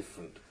for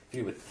different...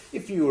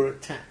 If you were a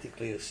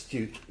tactically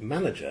astute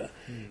manager,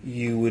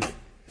 you would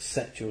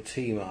set your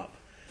team up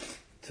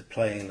to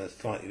play in a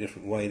slightly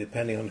different way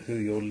depending on who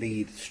your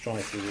lead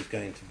striker was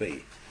going to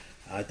be.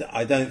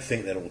 I don't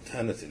think they're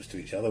alternatives to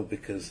each other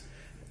because...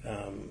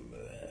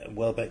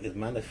 Welbeck is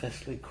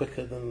manifestly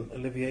quicker than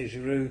Olivier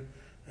Giroud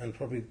and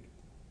probably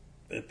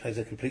plays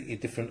a completely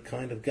different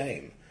kind of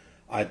game.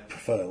 I'd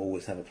prefer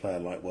always have a player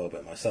like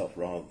Welbeck myself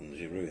rather than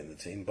Giroud in the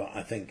team, but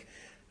I think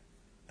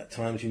at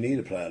times you need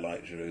a player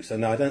like Giroud. So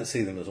no, I don't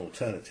see them as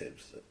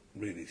alternatives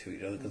really to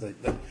each other because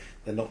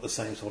they're not the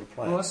same sort of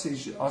player. Well, I see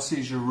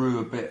Giroud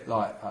a bit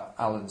like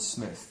Alan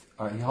Smith.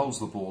 He holds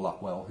the ball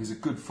up well. He's a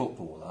good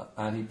footballer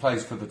and he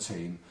plays for the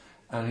team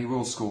and he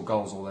will score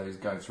goals, although he's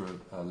going through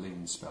a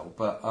lean spell.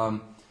 But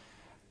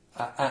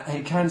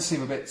he can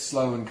seem a bit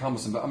slow and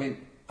cumbersome. But I mean,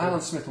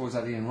 Alan Smith always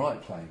had Ian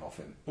Wright playing off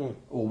him,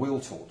 or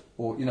Wiltord,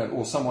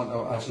 or someone.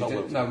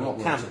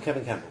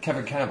 Kevin Campbell.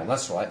 Kevin Campbell,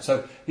 that's right.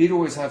 So he'd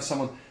always have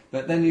someone.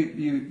 But then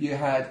you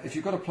had, if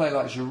you've got a player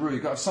like Giroud,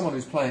 you've got to have someone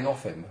who's playing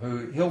off him,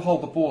 who he'll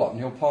hold the ball up and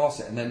he'll pass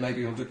it, and then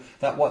maybe he'll do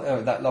that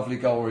lovely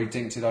goal where he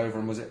dinked it over,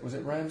 and was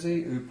it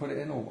Ramsey who put it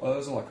in, or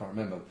Ozil? I can't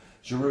remember.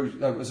 Giroud,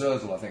 no, it was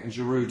Ozil, I think, and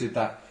Giroud did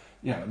that,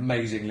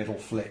 amazing little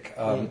flick.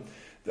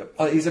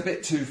 He's a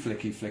bit too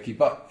flicky,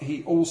 but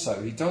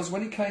he does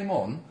when he came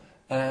on.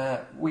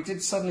 We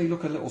did suddenly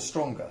look a little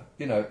stronger,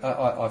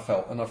 I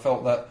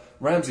felt that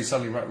Ramsey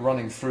suddenly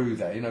running through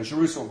there.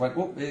 Giroud sort of went,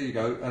 "Oh, here you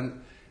go,"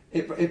 and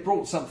it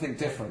brought something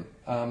different.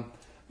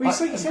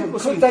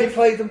 Could they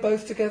play them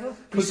both together?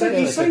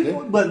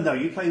 Well, no,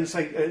 you play them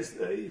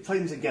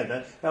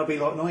together. That'll be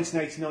like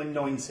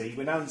 1989-90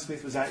 when Alan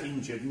Smith was out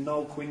injured and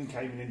Noel Quinn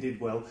came in and did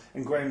well,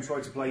 and Graham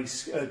tried to play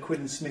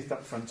Quinn and Smith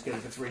up front together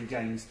for 3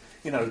 games.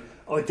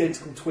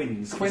 Identical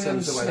twins. Quinn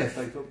and Smith. They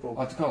play football.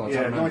 I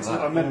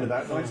remember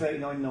that.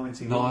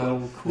 1989-90.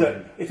 Niall Quinn.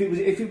 Look, if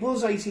it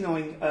was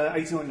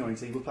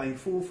 89-90, we're playing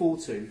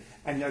 4-4-2,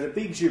 and you had a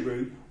big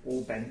Giroud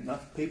or Bentner,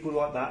 people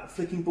like that,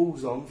 flicking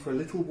balls on for a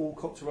little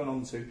Walcott to run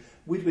onto,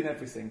 we'd win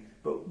everything.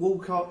 But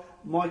Walcott,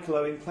 Michael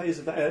Owen, players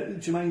of that,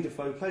 Jermaine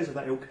Defoe, players of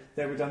that ilk,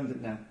 they're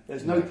redundant now.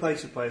 There's no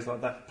place for players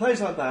like that. Players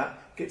like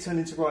that get turned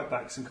into right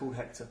backs and called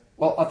Hector.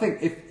 Well, I think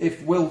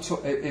if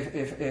Walcott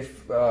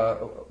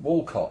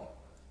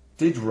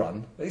did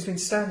run, but he's been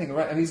standing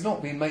around and he's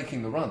not been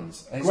making the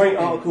runs. Great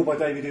article by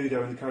David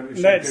Udo in the current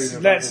issue.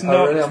 Let's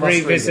not really? I must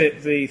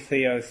revisit the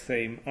Theo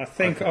theme. I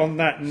think on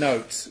that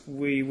note,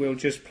 we will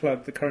just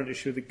plug the current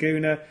issue of the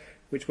Gooner,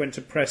 which went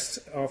to press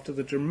after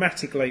the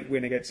dramatic late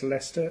win against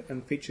Leicester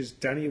and features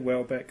Danny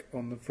Welbeck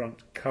on the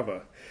front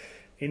cover.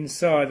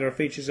 Inside, there are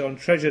features on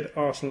treasured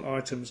Arsenal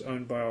items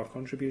owned by our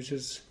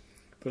contributors,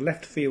 the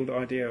left field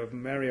idea of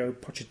Mario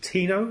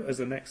Pochettino as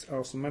the next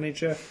Arsenal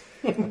manager,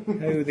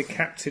 who the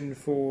captain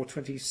for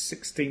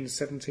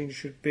 2016-17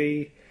 should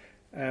be,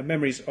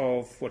 memories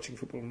of watching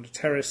football on the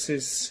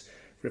terraces,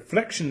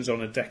 reflections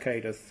on a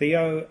decade of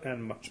Theo,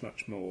 and much,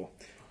 much more.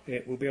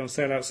 It will be on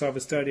sale outside the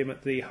stadium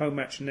at the home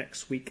match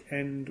next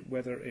weekend,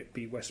 whether it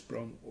be West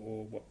Brom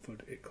or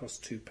Watford. It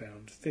costs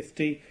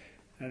 £2.50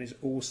 and is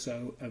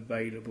also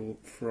available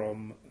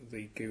from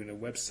the Gooner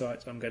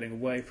website. I'm getting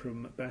away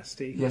from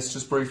Basti. Yes,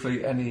 just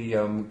briefly, any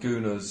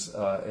Gooners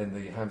in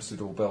the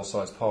Hampstead or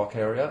Belsize Park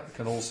area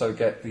can also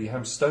get the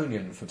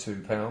Hamstonian for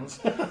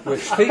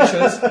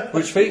 £2,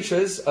 which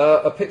features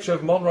a picture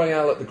of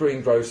Monreal at the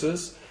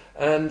Greengrocers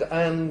and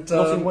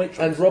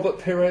Robert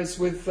Pires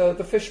with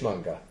the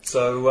fishmonger.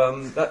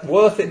 So that's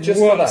worth it just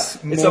for that.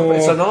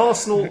 It's an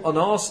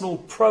Arsenal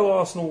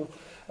pro-Arsenal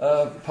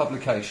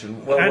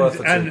publication, worth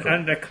a £2.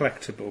 And a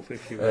collectible,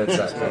 if you will.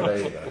 Exactly, there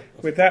you go.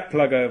 With that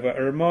plug over,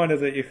 a reminder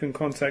that you can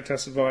contact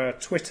us via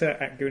Twitter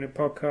at Gooner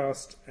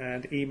Podcast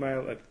and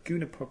email at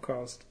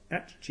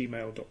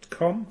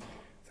goonerpodcast@gmail.com.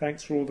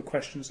 Thanks for all the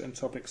questions and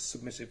topics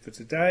submitted for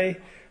today.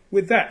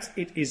 With that,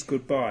 it is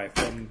goodbye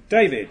from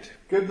David.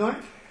 Good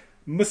night.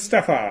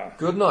 Mustafa.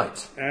 Good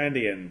night. And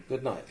Ian.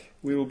 Good night.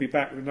 We will be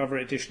back with another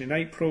edition in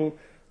April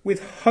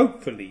with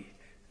hopefully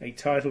a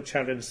title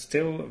challenge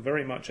still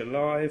very much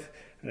alive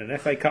and an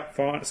FA Cup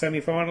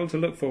semi-final to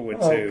look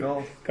forward to.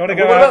 God. Gotta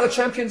go what out. about the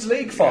Champions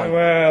League final?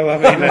 Well, I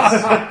mean,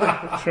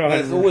 let's try.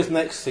 There's always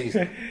next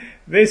season.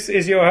 This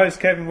is your host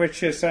Kevin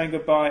Whitcher saying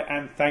goodbye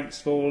and thanks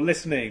for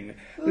listening.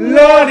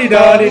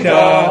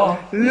 La-di-da-di-da,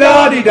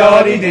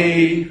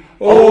 la-di-da-di-dee,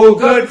 all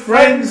good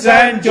friends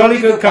and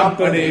jolly good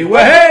company.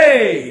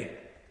 Way!